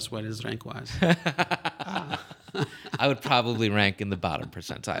 wouldn't tell us what his rank was. I would probably rank in the bottom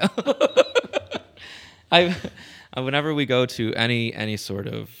percentile. Whenever we go to any sort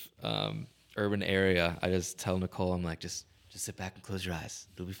of urban area, I just tell Nicole, I'm like, just sit back and close your eyes.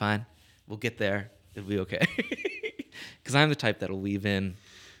 It'll be fine. We'll get there. It'll be okay. Because I'm the type that'll weave in,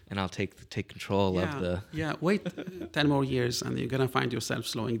 and I'll take control of the. Yeah, wait 10 more years, and you're gonna find yourself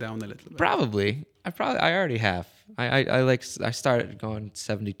slowing down a little bit. Probably. I already have. I started going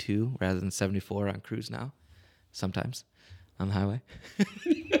 72 rather than 74 on cruise now. Sometimes on the highway.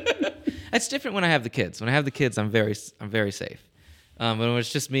 It's different when I have the kids. When I have the kids, I'm very safe. But when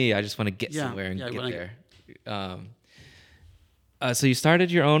it's just me, I just want to get somewhere and get there. So you started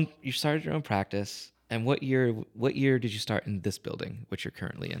your own practice. And what year did you start in this building, which you're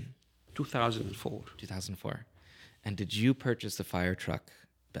currently in? 2004. 2004. And did you purchase the fire truck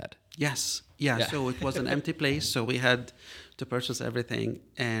bed? Yes. Yeah. So it was an empty place, so we had to purchase everything,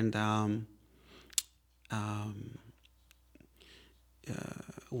 and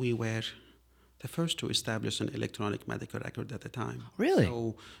we were the first to establish an electronic medical record at the time. Really?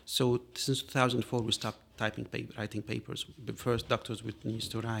 So since 2004, we stopped writing papers. The first doctors would need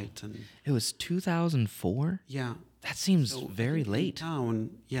to write, and It was 2004? yeah. That seems So very in late.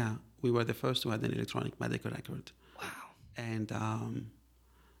 town, yeah, we were the first to have an electronic medical record. Wow. and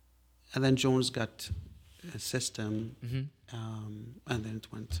then Jones got a system, and then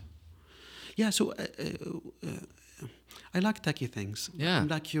it went. Yeah, so I like techie things. Yeah. I'm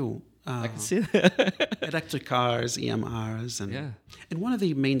like you. I can see that. Electric cars, EMRs, Yeah. and one of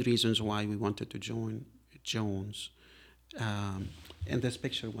the main reasons why we wanted to join Jones, in this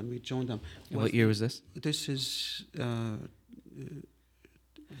picture when we joined them. What year was this? This is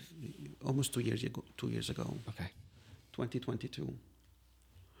almost 2 years ago. 2 years ago. Okay. 2022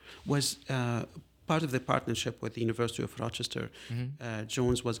 was part of the partnership with the University of Rochester.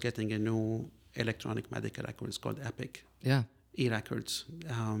 Jones was getting a new electronic medical record. It's called EPIC. Yeah. E-records.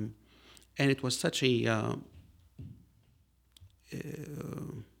 And it was such a,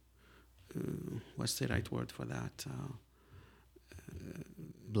 what's the right word for that?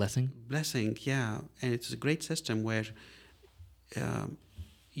 Blessing? Blessing, yeah. And it's a great system where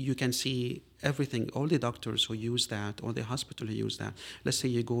you can see everything, all the doctors who use that, all the hospital who use that. Let's say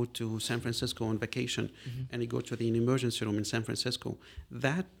you go to San Francisco on vacation and you go to the emergency room in San Francisco.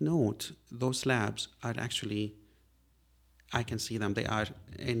 That note, those labs are actually, I can see them. They are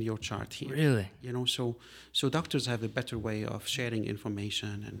in your chart here. Really? You know, so doctors have a better way of sharing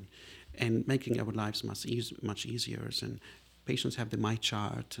information and making our lives much easier. And patients have the My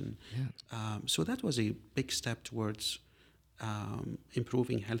Chart, and so that was a big step towards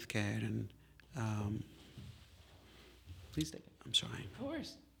improving healthcare. And please take it. I'm sorry. Of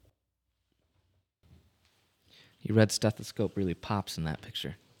course. Your red stethoscope really pops in that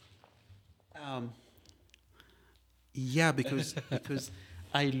picture. Yeah, because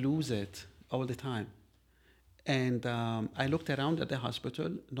I lose it all the time. And I looked around at the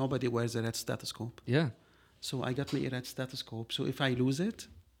hospital. Nobody wears a red stethoscope. Yeah. So I got me a red stethoscope. So if I lose it,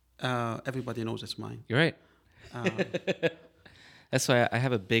 everybody knows it's mine. You're right. That's why I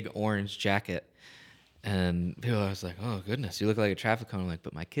have a big orange jacket. And people are always like, oh, goodness, you look like a traffic cone. I'm like,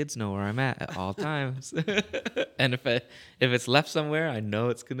 but my kids know where I'm at all times. And if it's left somewhere, I know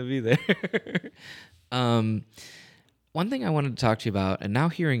it's going to be there. One thing I wanted to talk to you about, and now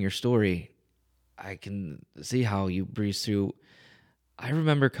hearing your story, I can see how you breeze through. I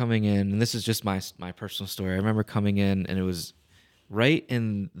remember coming in, and this is just my personal story. I remember coming in, and it was right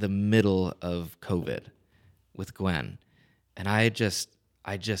in the middle of COVID with Gwen. And I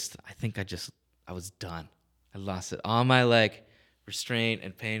was done. I lost it. All my restraint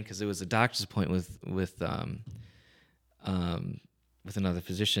and pain, because it was a doctor's appointment with another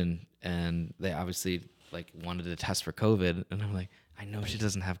physician, and they obviously wanted to test for COVID, and I'm like, I know she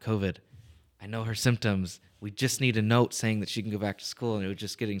doesn't have COVID. I know her symptoms. We just need a note saying that she can go back to school, and it was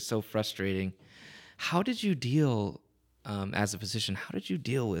just getting so frustrating. How did you deal, as a physician? How did you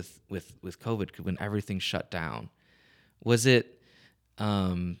deal with COVID when everything shut down? Was it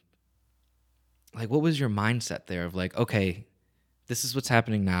what was your mindset there of okay, this is what's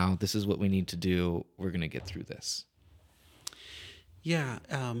happening now. This is what we need to do. We're gonna get through this. Yeah.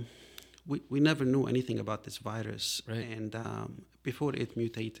 We never knew anything about this virus, right. And before it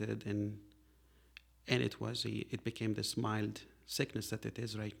mutated and it became this mild sickness that it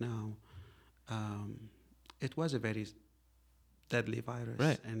is right now. It was a very deadly virus,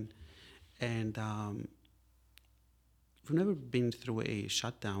 right. And we've never been through a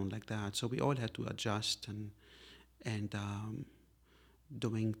shutdown like that, so we all had to adjust and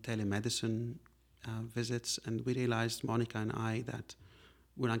doing telemedicine visits, and we realized, Monica and I, that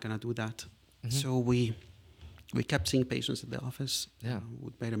we're not going to do that. Mm-hmm. So we kept seeing patients at the office.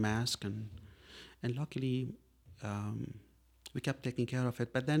 Would wear a mask, and luckily we kept taking care of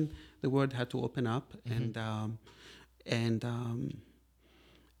it. But then the world had to open up, mm-hmm. and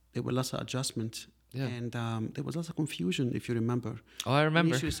there were lots of adjustment. Yeah. And there was lots of confusion, if you remember. Oh, I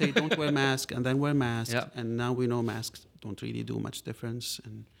remember. We used to say, don't wear mask, and then wear mask. Yeah. And now we know masks don't really do much difference.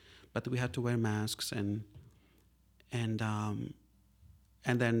 But we had to wear masks, and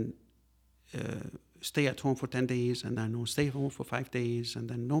then stay at home for 10 days, and then stay home for 5 days, and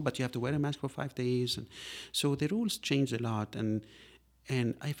then but you have to wear a mask for 5 days. And so the rules changed a lot, and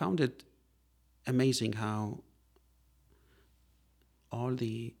I found it amazing how all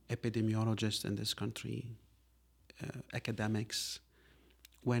the epidemiologists in this country, academics,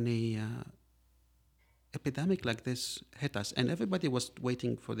 when a epidemic like this hit us, and everybody was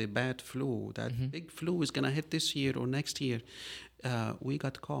waiting for the bad flu, that mm-hmm. big flu is going to hit this year or next year, we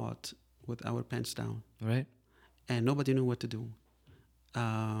got caught with our pants down. Right. And nobody knew what to do.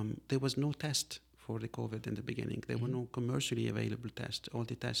 There was no test for the COVID in the beginning. There mm-hmm. were no commercially available tests. All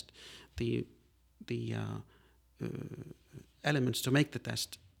the elements to make the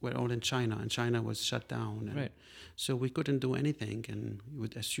test were all in China, and China was shut down. And Right. so we couldn't do anything, and you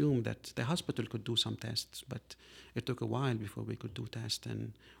would assume that the hospital could do some tests, but it took a while before we could do tests,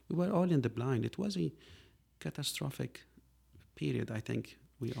 and we were all in the blind. It was a catastrophic period, I think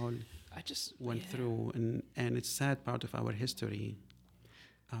we all I just went through, and it's sad part of our history.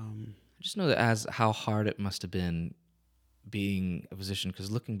 I just know that as how hard it must have been being a physician,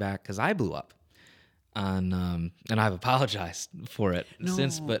 because looking back, because I blew up on, and I've apologized for it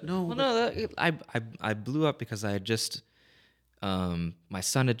since, but I blew up because I had just, my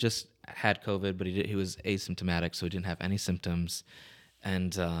son had just had COVID, but he was asymptomatic, so he didn't have any symptoms,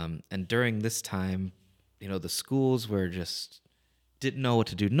 and during this time, the schools were just didn't know what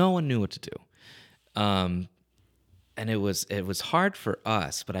to do. No one knew what to do. And it was hard for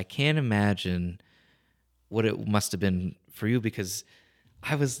us, but I can't imagine what it must have been for you, because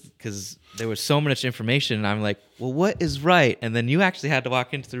there was so much information, and I'm like, well, what is right? And then you actually had to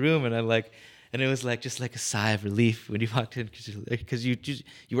walk into the room, and and it was like just like a sigh of relief when you walked in, because you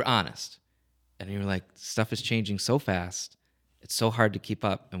were honest, and you were like, stuff is changing so fast, it's so hard to keep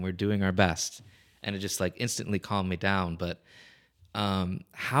up, and we're doing our best, and it just like instantly calmed me down. But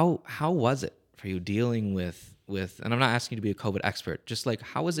how was it for you dealing with? And I'm not asking you to be a COVID expert, just like,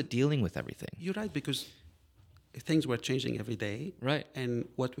 how was it dealing with everything? You're right, because things were changing every day. Right. And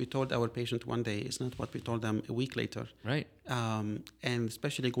what we told our patient one day is not what we told them a week later. Right. And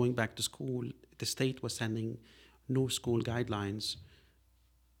especially going back to school, the state was sending new school guidelines,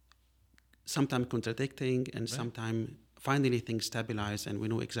 sometimes contradicting, and sometimes finally things stabilized, and we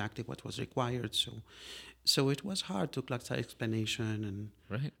knew exactly what was required. So it was hard to clarify explanation, and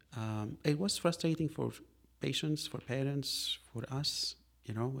Right. It was frustrating for patients, for parents, for us.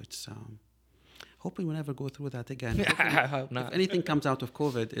 It's hoping we never go through that again. I hope not. If anything comes out of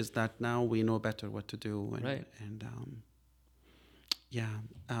COVID, is that now we know better what to do. And, Right. And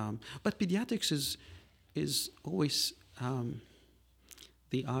but pediatrics is always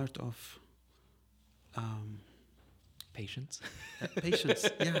the art of Patience. patience.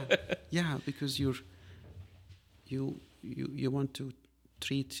 Yeah, because you want to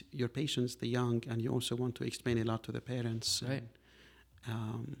treat your patients, the young, and you also want to explain a lot to the parents. Right.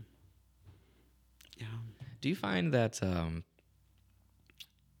 Yeah. Do you find that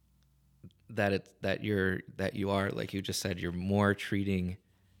that you are, like you just said, you're more treating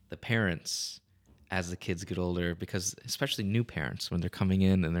the parents as the kids get older, because especially new parents, when they're coming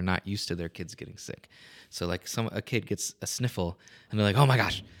in and they're not used to their kids getting sick. So like a kid gets a sniffle and they're like, oh my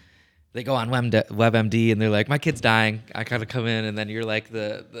gosh. They go on WebMD and they're like, my kid's dying, I gotta come in. And then you're like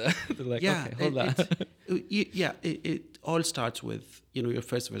they're like, okay, hold on. It all starts with your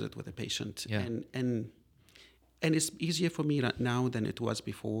first visit with a patient. Yeah. And it's easier for me right now than it was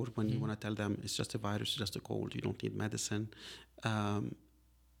before, when you want to tell them it's just a virus, it's just a cold, you don't need medicine.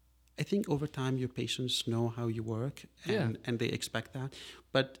 I think over time your patients know how you work, and they expect that.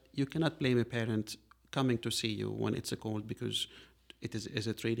 But you cannot blame a parent coming to see you when it's a cold, because is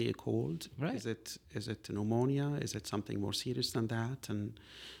it really a cold? Right. Is it pneumonia? Is it something more serious than that? And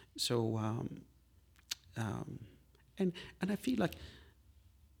so and I feel like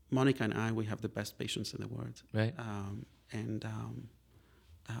Monica and I, we have the best patients in the world. Right.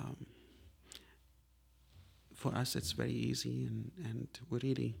 For us, it's very easy, and we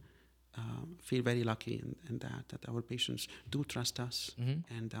really feel very lucky in that our patients do trust us,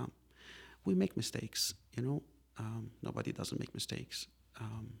 and we make mistakes. Nobody doesn't make mistakes,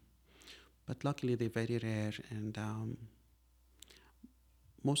 but luckily they're very rare, and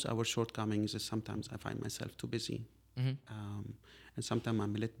most of our shortcomings is sometimes I find myself too busy. And sometimes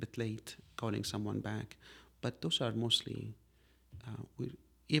I'm a little bit late calling someone back. But those are mostly,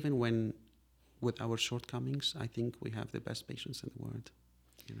 even when with our shortcomings, I think we have the best patients in the world.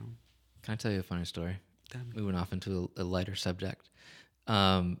 Can I tell you a funny story? Tell me. We went off into a lighter subject.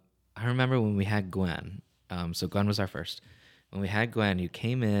 I remember when we had Gwen. So Gwen was our first. When we had Gwen, you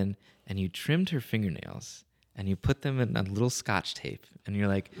came in and you trimmed her fingernails, and you put them in a little Scotch tape, and you're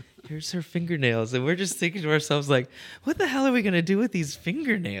like, here's her fingernails. And we're just thinking to ourselves, like, what the hell are we going to do with these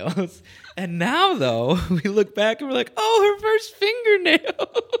fingernails? And now, though, we look back and we're like, oh, her first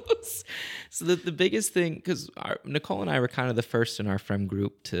fingernails. So the biggest thing, because Nicole and I were kind of the first in our friend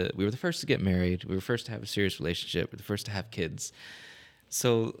group we were the first to get married. We were first to have a serious relationship. We were the first to have kids.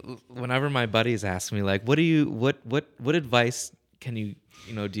 So whenever my buddies ask me, like, what advice can you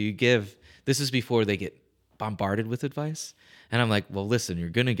do you give? This is before they get bombarded with advice. And I'm like, well, listen, you're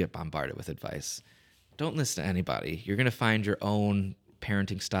going to get bombarded with advice. Don't listen to anybody. You're going to find your own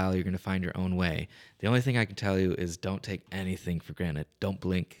parenting style. You're going to find your own way. The only thing I can tell you is don't take anything for granted. Don't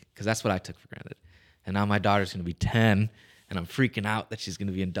blink, because that's what I took for granted. And now my daughter's going to be 10, and I'm freaking out that she's going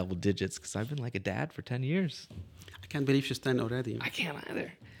to be in double digits because I've been like a dad for 10 years. I can't believe she's 10 already. I can't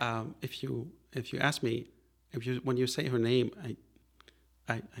either. If you ask me, when you say her name,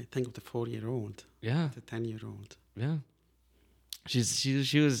 I think of the 4-year-old, Yeah, the 10-year-old. yeah. She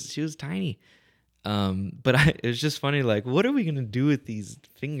was tiny. But it was just funny, like, what are we gonna do with these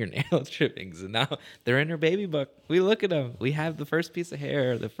fingernail trimmings? And now they're in her baby book. We look at them. We have the first piece of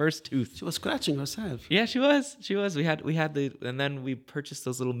hair, the first tooth. She was scratching herself. Yeah, she was. She was. We had the, and then we purchased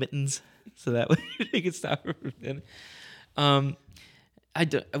those little mittens so that we could stop her from doing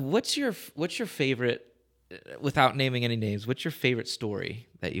it. What's your favorite, without naming any names, what's your favorite story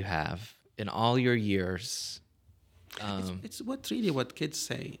that you have in all your years? It's what kids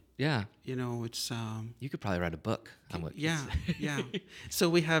say. Yeah. You know, it's You could probably write a book on what yeah, yeah. So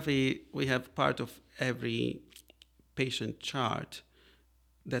we have part of every patient chart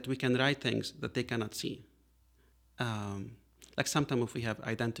that we can write things that they cannot see. Like sometimes if we have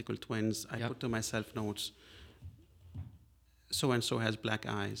identical twins, I put to myself notes. So and so has black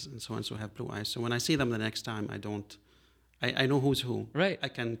eyes, and so have blue eyes. So when I see them the next time, I know who's who. Right. I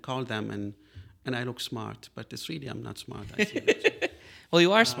can call them and I look smart, but it's really I'm not smart. I see that. Well,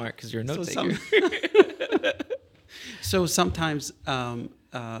 you are smart because you're a note taker. So sometimes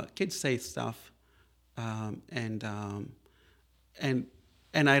kids say stuff, and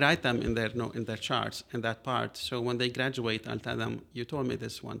I write them in their charts in that part. So when they graduate, I'll tell them, "You told me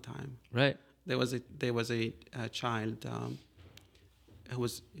this one time." Right. There was a child who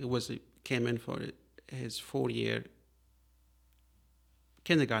came in for his 4-year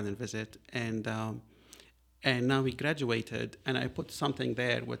kindergarten visit, and now he graduated, and I put something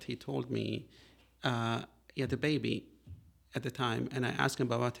there what he told me. He had a baby at the time, and I asked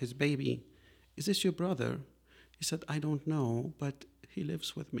him about his baby. Is this your brother? He said, I don't know, but he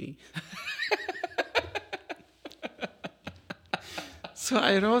lives with me. So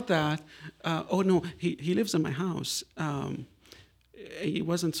I wrote that. Oh no, he lives in my house. He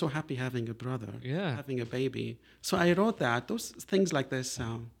wasn't so happy having a brother, having a baby. So I wrote that, those things like this.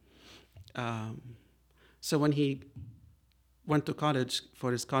 So when he went to college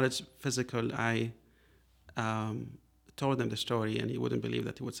for his college physical, I told him the story, and he wouldn't believe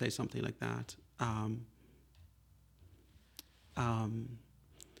that he would say something like that.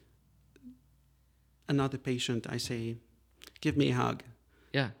 Another patient, I say, give me a hug.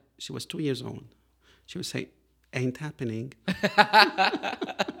 Yeah. She was 2 years old. She would say, ain't happening.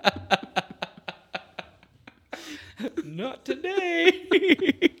 Not today.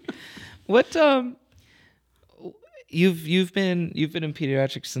 What you've been in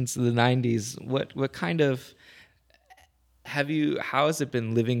pediatrics since the 90s. What kind of how has it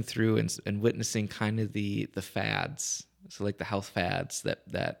been living through and witnessing kind of the fads? So like the health fads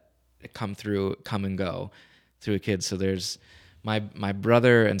that come and go through a kid. So there's my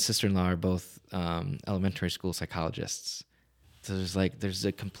brother and sister-in-law are both elementary school psychologists. So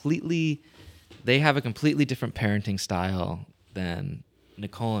they have a completely different parenting style than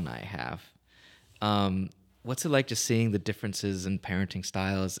Nicole and I have. What's it like just seeing the differences in parenting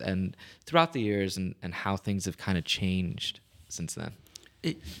styles and throughout the years and how things have kind of changed since then?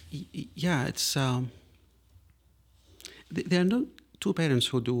 It's there are no two parents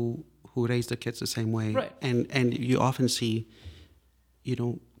who raise their kids the same way, right? And you often see,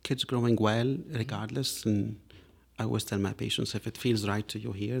 kids growing well regardless. And I always tell my patients, if it feels right to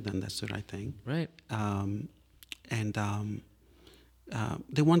you here, then that's the right thing, right?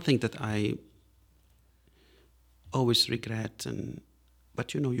 The one thing that I always regret,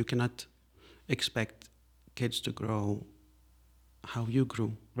 but you cannot expect kids to grow how you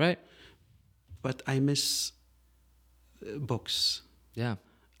grew, right? But I miss books. Yeah,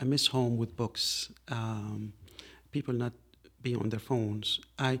 I miss home with books. People not being on their phones.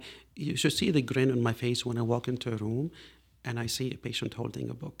 You should see the grin on my face when I walk into a room and I see a patient holding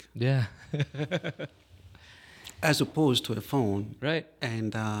a book. Yeah. As opposed to a phone. Right.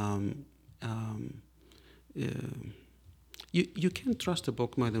 And you can't trust a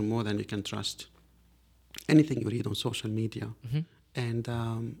book more than you can trust anything you read on social media. Mm-hmm. And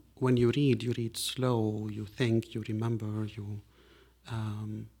when you read slow, you think, you remember,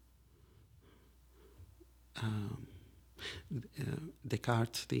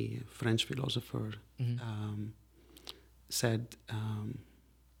 Descartes, the French philosopher, mm-hmm. Said,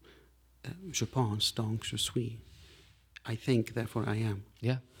 je pense, donc je suis. I think, therefore I am.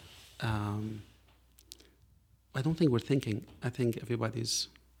 Yeah. I don't think we're thinking. I think everybody's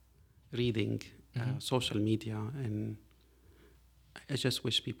reading mm-hmm. Social media, and I just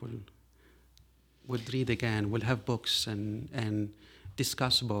wish people would read again, will have books and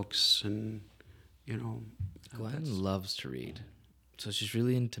discuss books, and Gwen loves to read. So she's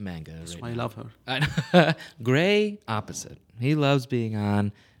really into manga That's right why I now. love her. Gray, opposite. He loves being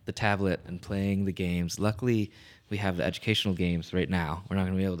on the tablet and playing the games. Luckily, we have the educational games right now. We're not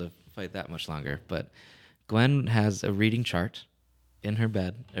going to be able to fight that much longer. But Gwen has a reading chart in her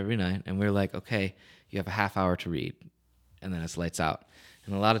bed every night, and we're like, okay, you have a half hour to read, and then it's lights out.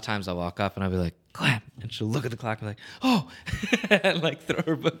 And a lot of times I'll walk up and I'll be like, Gwen, and she'll look at the clock and be like, oh, and like throw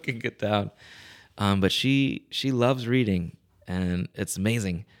her book and get down. But she loves reading, and it's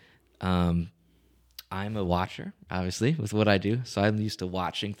amazing. I'm a watcher, obviously, with what I do, so I'm used to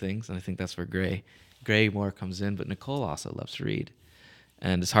watching things, and I think that's where Gray more comes in. But Nicole also loves to read,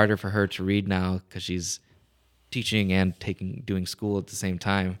 and it's harder for her to read now because she's teaching and doing school at the same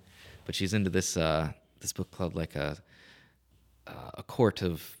time. But she's into this book called like a Court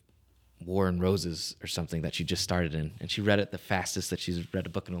of War and Roses or something that she just started in, and she read it the fastest that she's read a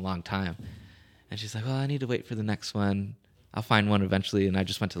book in a long time. And she's like, well, I need to wait for the next one. I'll find one eventually. And I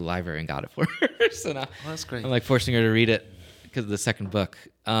just went to the library and got it for her. So now That's great. I'm like forcing her to read it because of the second book.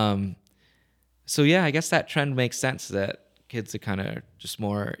 So yeah, I guess that trend makes sense that kids are kind of just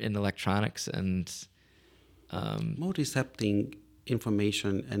more in electronics and More recepting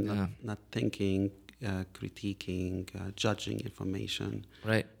information and not thinking, critiquing, judging information.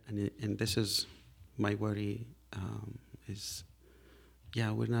 right. And this is my worry.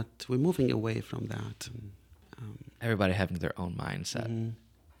 We're moving away from that. And, Everybody having their own mindset and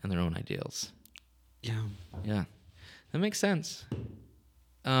their own ideals. yeah. Yeah, that makes sense.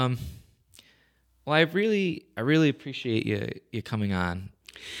 Well, I really appreciate you coming on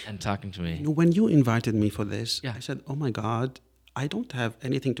and talking to me. When you invited me for this, Yeah. I said, "Oh my God, I don't have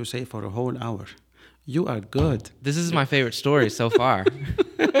anything to say for a whole hour. You are good." This is my favorite story so far.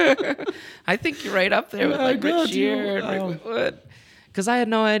 I think you're right up there with like Rich Shear and Rick Wood. Because I had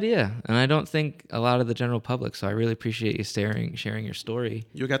no idea, and I don't think a lot of the general public. So I really appreciate you sharing your story.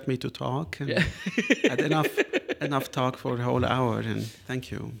 You got me to talk. And had enough talk for a whole hour, and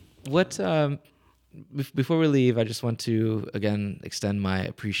thank you. What before we leave, I just want to again extend my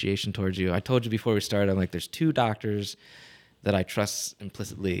appreciation towards you. I told you before we started, I'm like, there's two doctors that I trust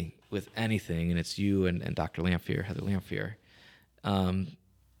implicitly with anything, and it's you and Dr. Lamphere, Heather Lamphere.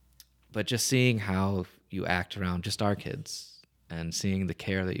 But just seeing how you act around just our kids and seeing the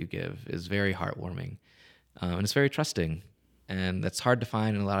care that you give is very heartwarming, and it's very trusting, and that's hard to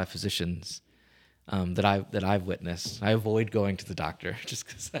find in a lot of physicians that I've witnessed. I avoid going to the doctor just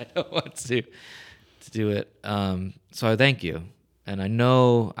because I don't want to do it. So I thank you, and I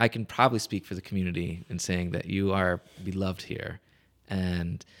know I can probably speak for the community in saying that you are beloved here,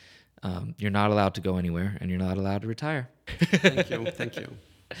 and you're not allowed to go anywhere, and you're not allowed to retire. Thank you.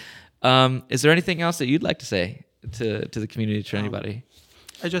 Is there anything else that you'd like to say to the community, to anybody?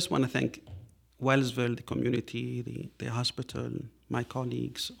 I just want to thank Wellsville, the community, the hospital, my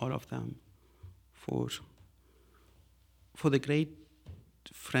colleagues, all of them, for the great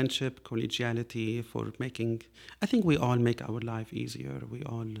friendship, collegiality, for making. I think we all make our life easier. We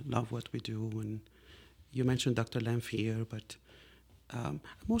all love what we do. And you mentioned Dr. Lamphere, but I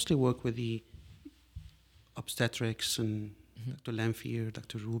mostly work with the obstetrics and Dr. Lamphere,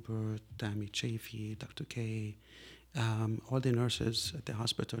 Dr. Rupert, Tammy Chafee, Dr. Kay, all the nurses at the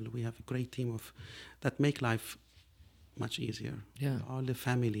hospital. We have a great team that make life much easier. Yeah. All the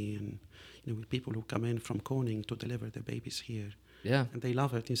family and with people who come in from Koning to deliver their babies here. Yeah. And they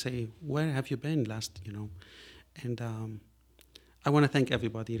love it. They say, "Where have you been last?" And I want to thank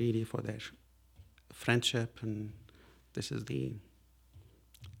everybody really for their friendship, and this is the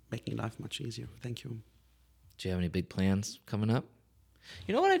making life much easier. Thank you. Do you have any big plans coming up?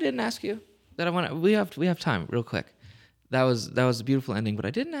 You know what I didn't ask you that I want to. We have time, real quick. That was a beautiful ending, but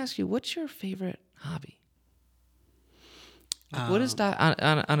I didn't ask you, what's your favorite hobby? Like, what is that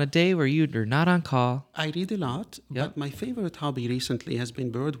on a day where you're not on call? I read a lot, but my favorite hobby recently has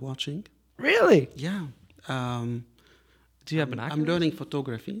been bird watching. Really? Yeah. Do you have binoculars? I'm learning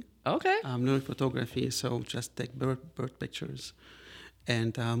photography. Okay. I'm learning photography, so just take bird pictures,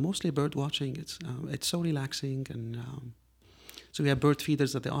 and mostly bird watching. It's so relaxing, and so we have bird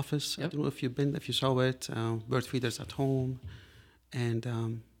feeders at the office. Yep. I don't know if you saw it. Bird feeders at home,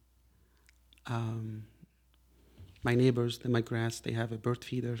 and my neighbors, the McGraths, they have a bird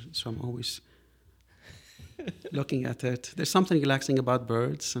feeder, so I'm always looking at it. There's something relaxing about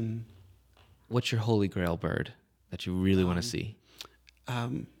birds. And what's your holy grail bird that you really want to see?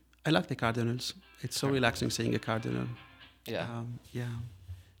 I like the cardinals. It's so relaxing seeing a cardinal. Yeah. Yeah.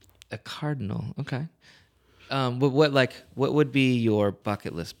 A cardinal. Okay. What would be your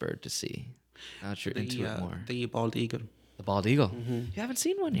bucket list bird to see? Now that you're into it more. The bald eagle. The bald eagle. You haven't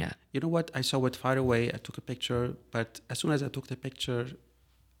seen one yet. You know what? I saw it far away. I took a picture, but as soon as I took the picture,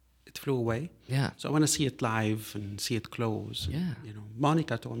 it flew away. Yeah. So I want to see it live and see it close. And, Yeah. you know,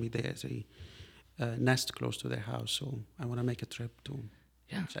 Monica told me there's a nest close to their house, so I want to make a trip to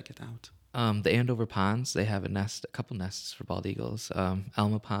check it out. The Andover Ponds, they have a couple nests for bald eagles.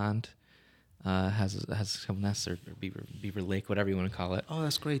 Elma Pond has a couple nests, or Beaver Lake, whatever you want to call it. Oh,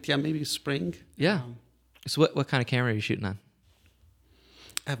 that's great. Yeah, maybe spring. Yeah. So what kind of camera are you shooting on?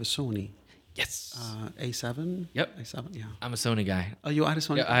 I have a Sony. Yes. A7. Yep. A7. Yeah. I'm a Sony guy. Oh, you are a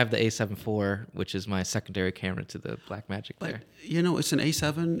Sony. Yeah, I have the A7 IV, which is my secondary camera to the Blackmagic But there. you know, it's an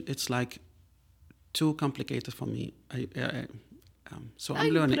A7. It's like too complicated for me. So I'm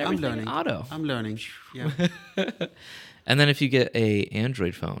learning. I'm learning. Auto. I'm learning. Yeah. And then if you get a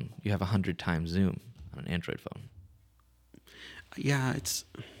Android phone, you have 100 times zoom on an Android phone. Yeah.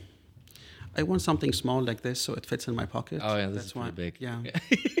 I want something small like this so it fits in my pocket. Oh yeah, this is pretty big. Yeah.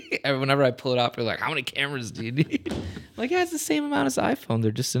 Whenever I pull it out, they're like, "How many cameras do you need?" I'm like, yeah, it's the same amount as the iPhone.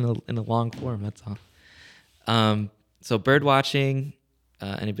 They're just in a long form. That's all. So bird watching.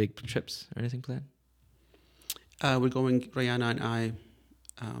 Any big trips or anything planned? We're going. Rihanna and I.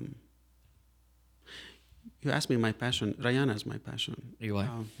 You asked me my passion. Rihanna is my passion. Your wife?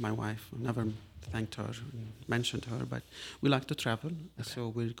 My wife. I never thanked her, mentioned her, but we like to travel. Okay. So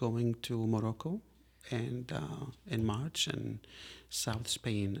we're going to Morocco, and in March, and South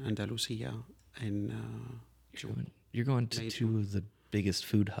Spain, Andalusia, and you're going to two of the biggest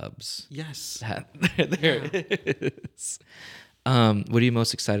food hubs. Yes. There it is. What are you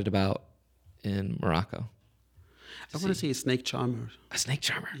most excited about in Morocco? I want to see a snake charmer. A snake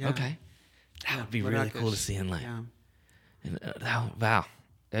charmer. Yeah. Okay. That would be really cool to see in life. Yeah. And wow.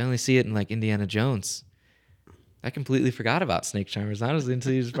 I only see it in like Indiana Jones. I completely forgot about snake charmers, honestly,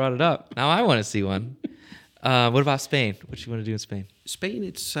 until you just brought it up. Now I want to see one. What about Spain? What do you want to do in Spain? Spain,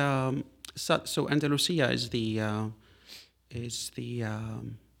 it's so Andalusia is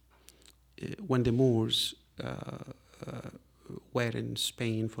when the Moors were in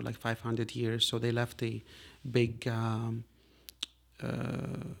Spain for like 500 years, so they left a big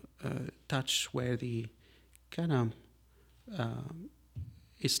touch where the kind of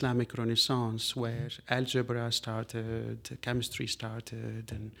Islamic Renaissance, where algebra started, chemistry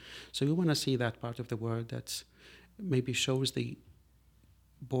started, and so we want to see that part of the world that maybe shows the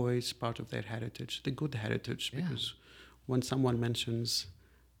boys part of their heritage, the good heritage, because when someone mentions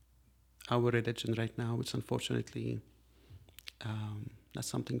our religion right now, it's unfortunately not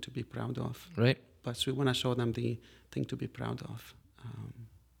something to be proud of. Right. But we want to show them the thing to be proud of.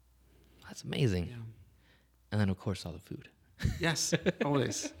 That's amazing. Yeah. And then, of course, all the food. Yes,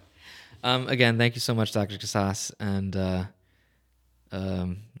 always. Again, thank you so much, Dr. Kassas, and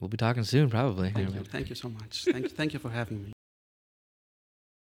we'll be talking soon, probably. Thank you so much. Thank you for having me.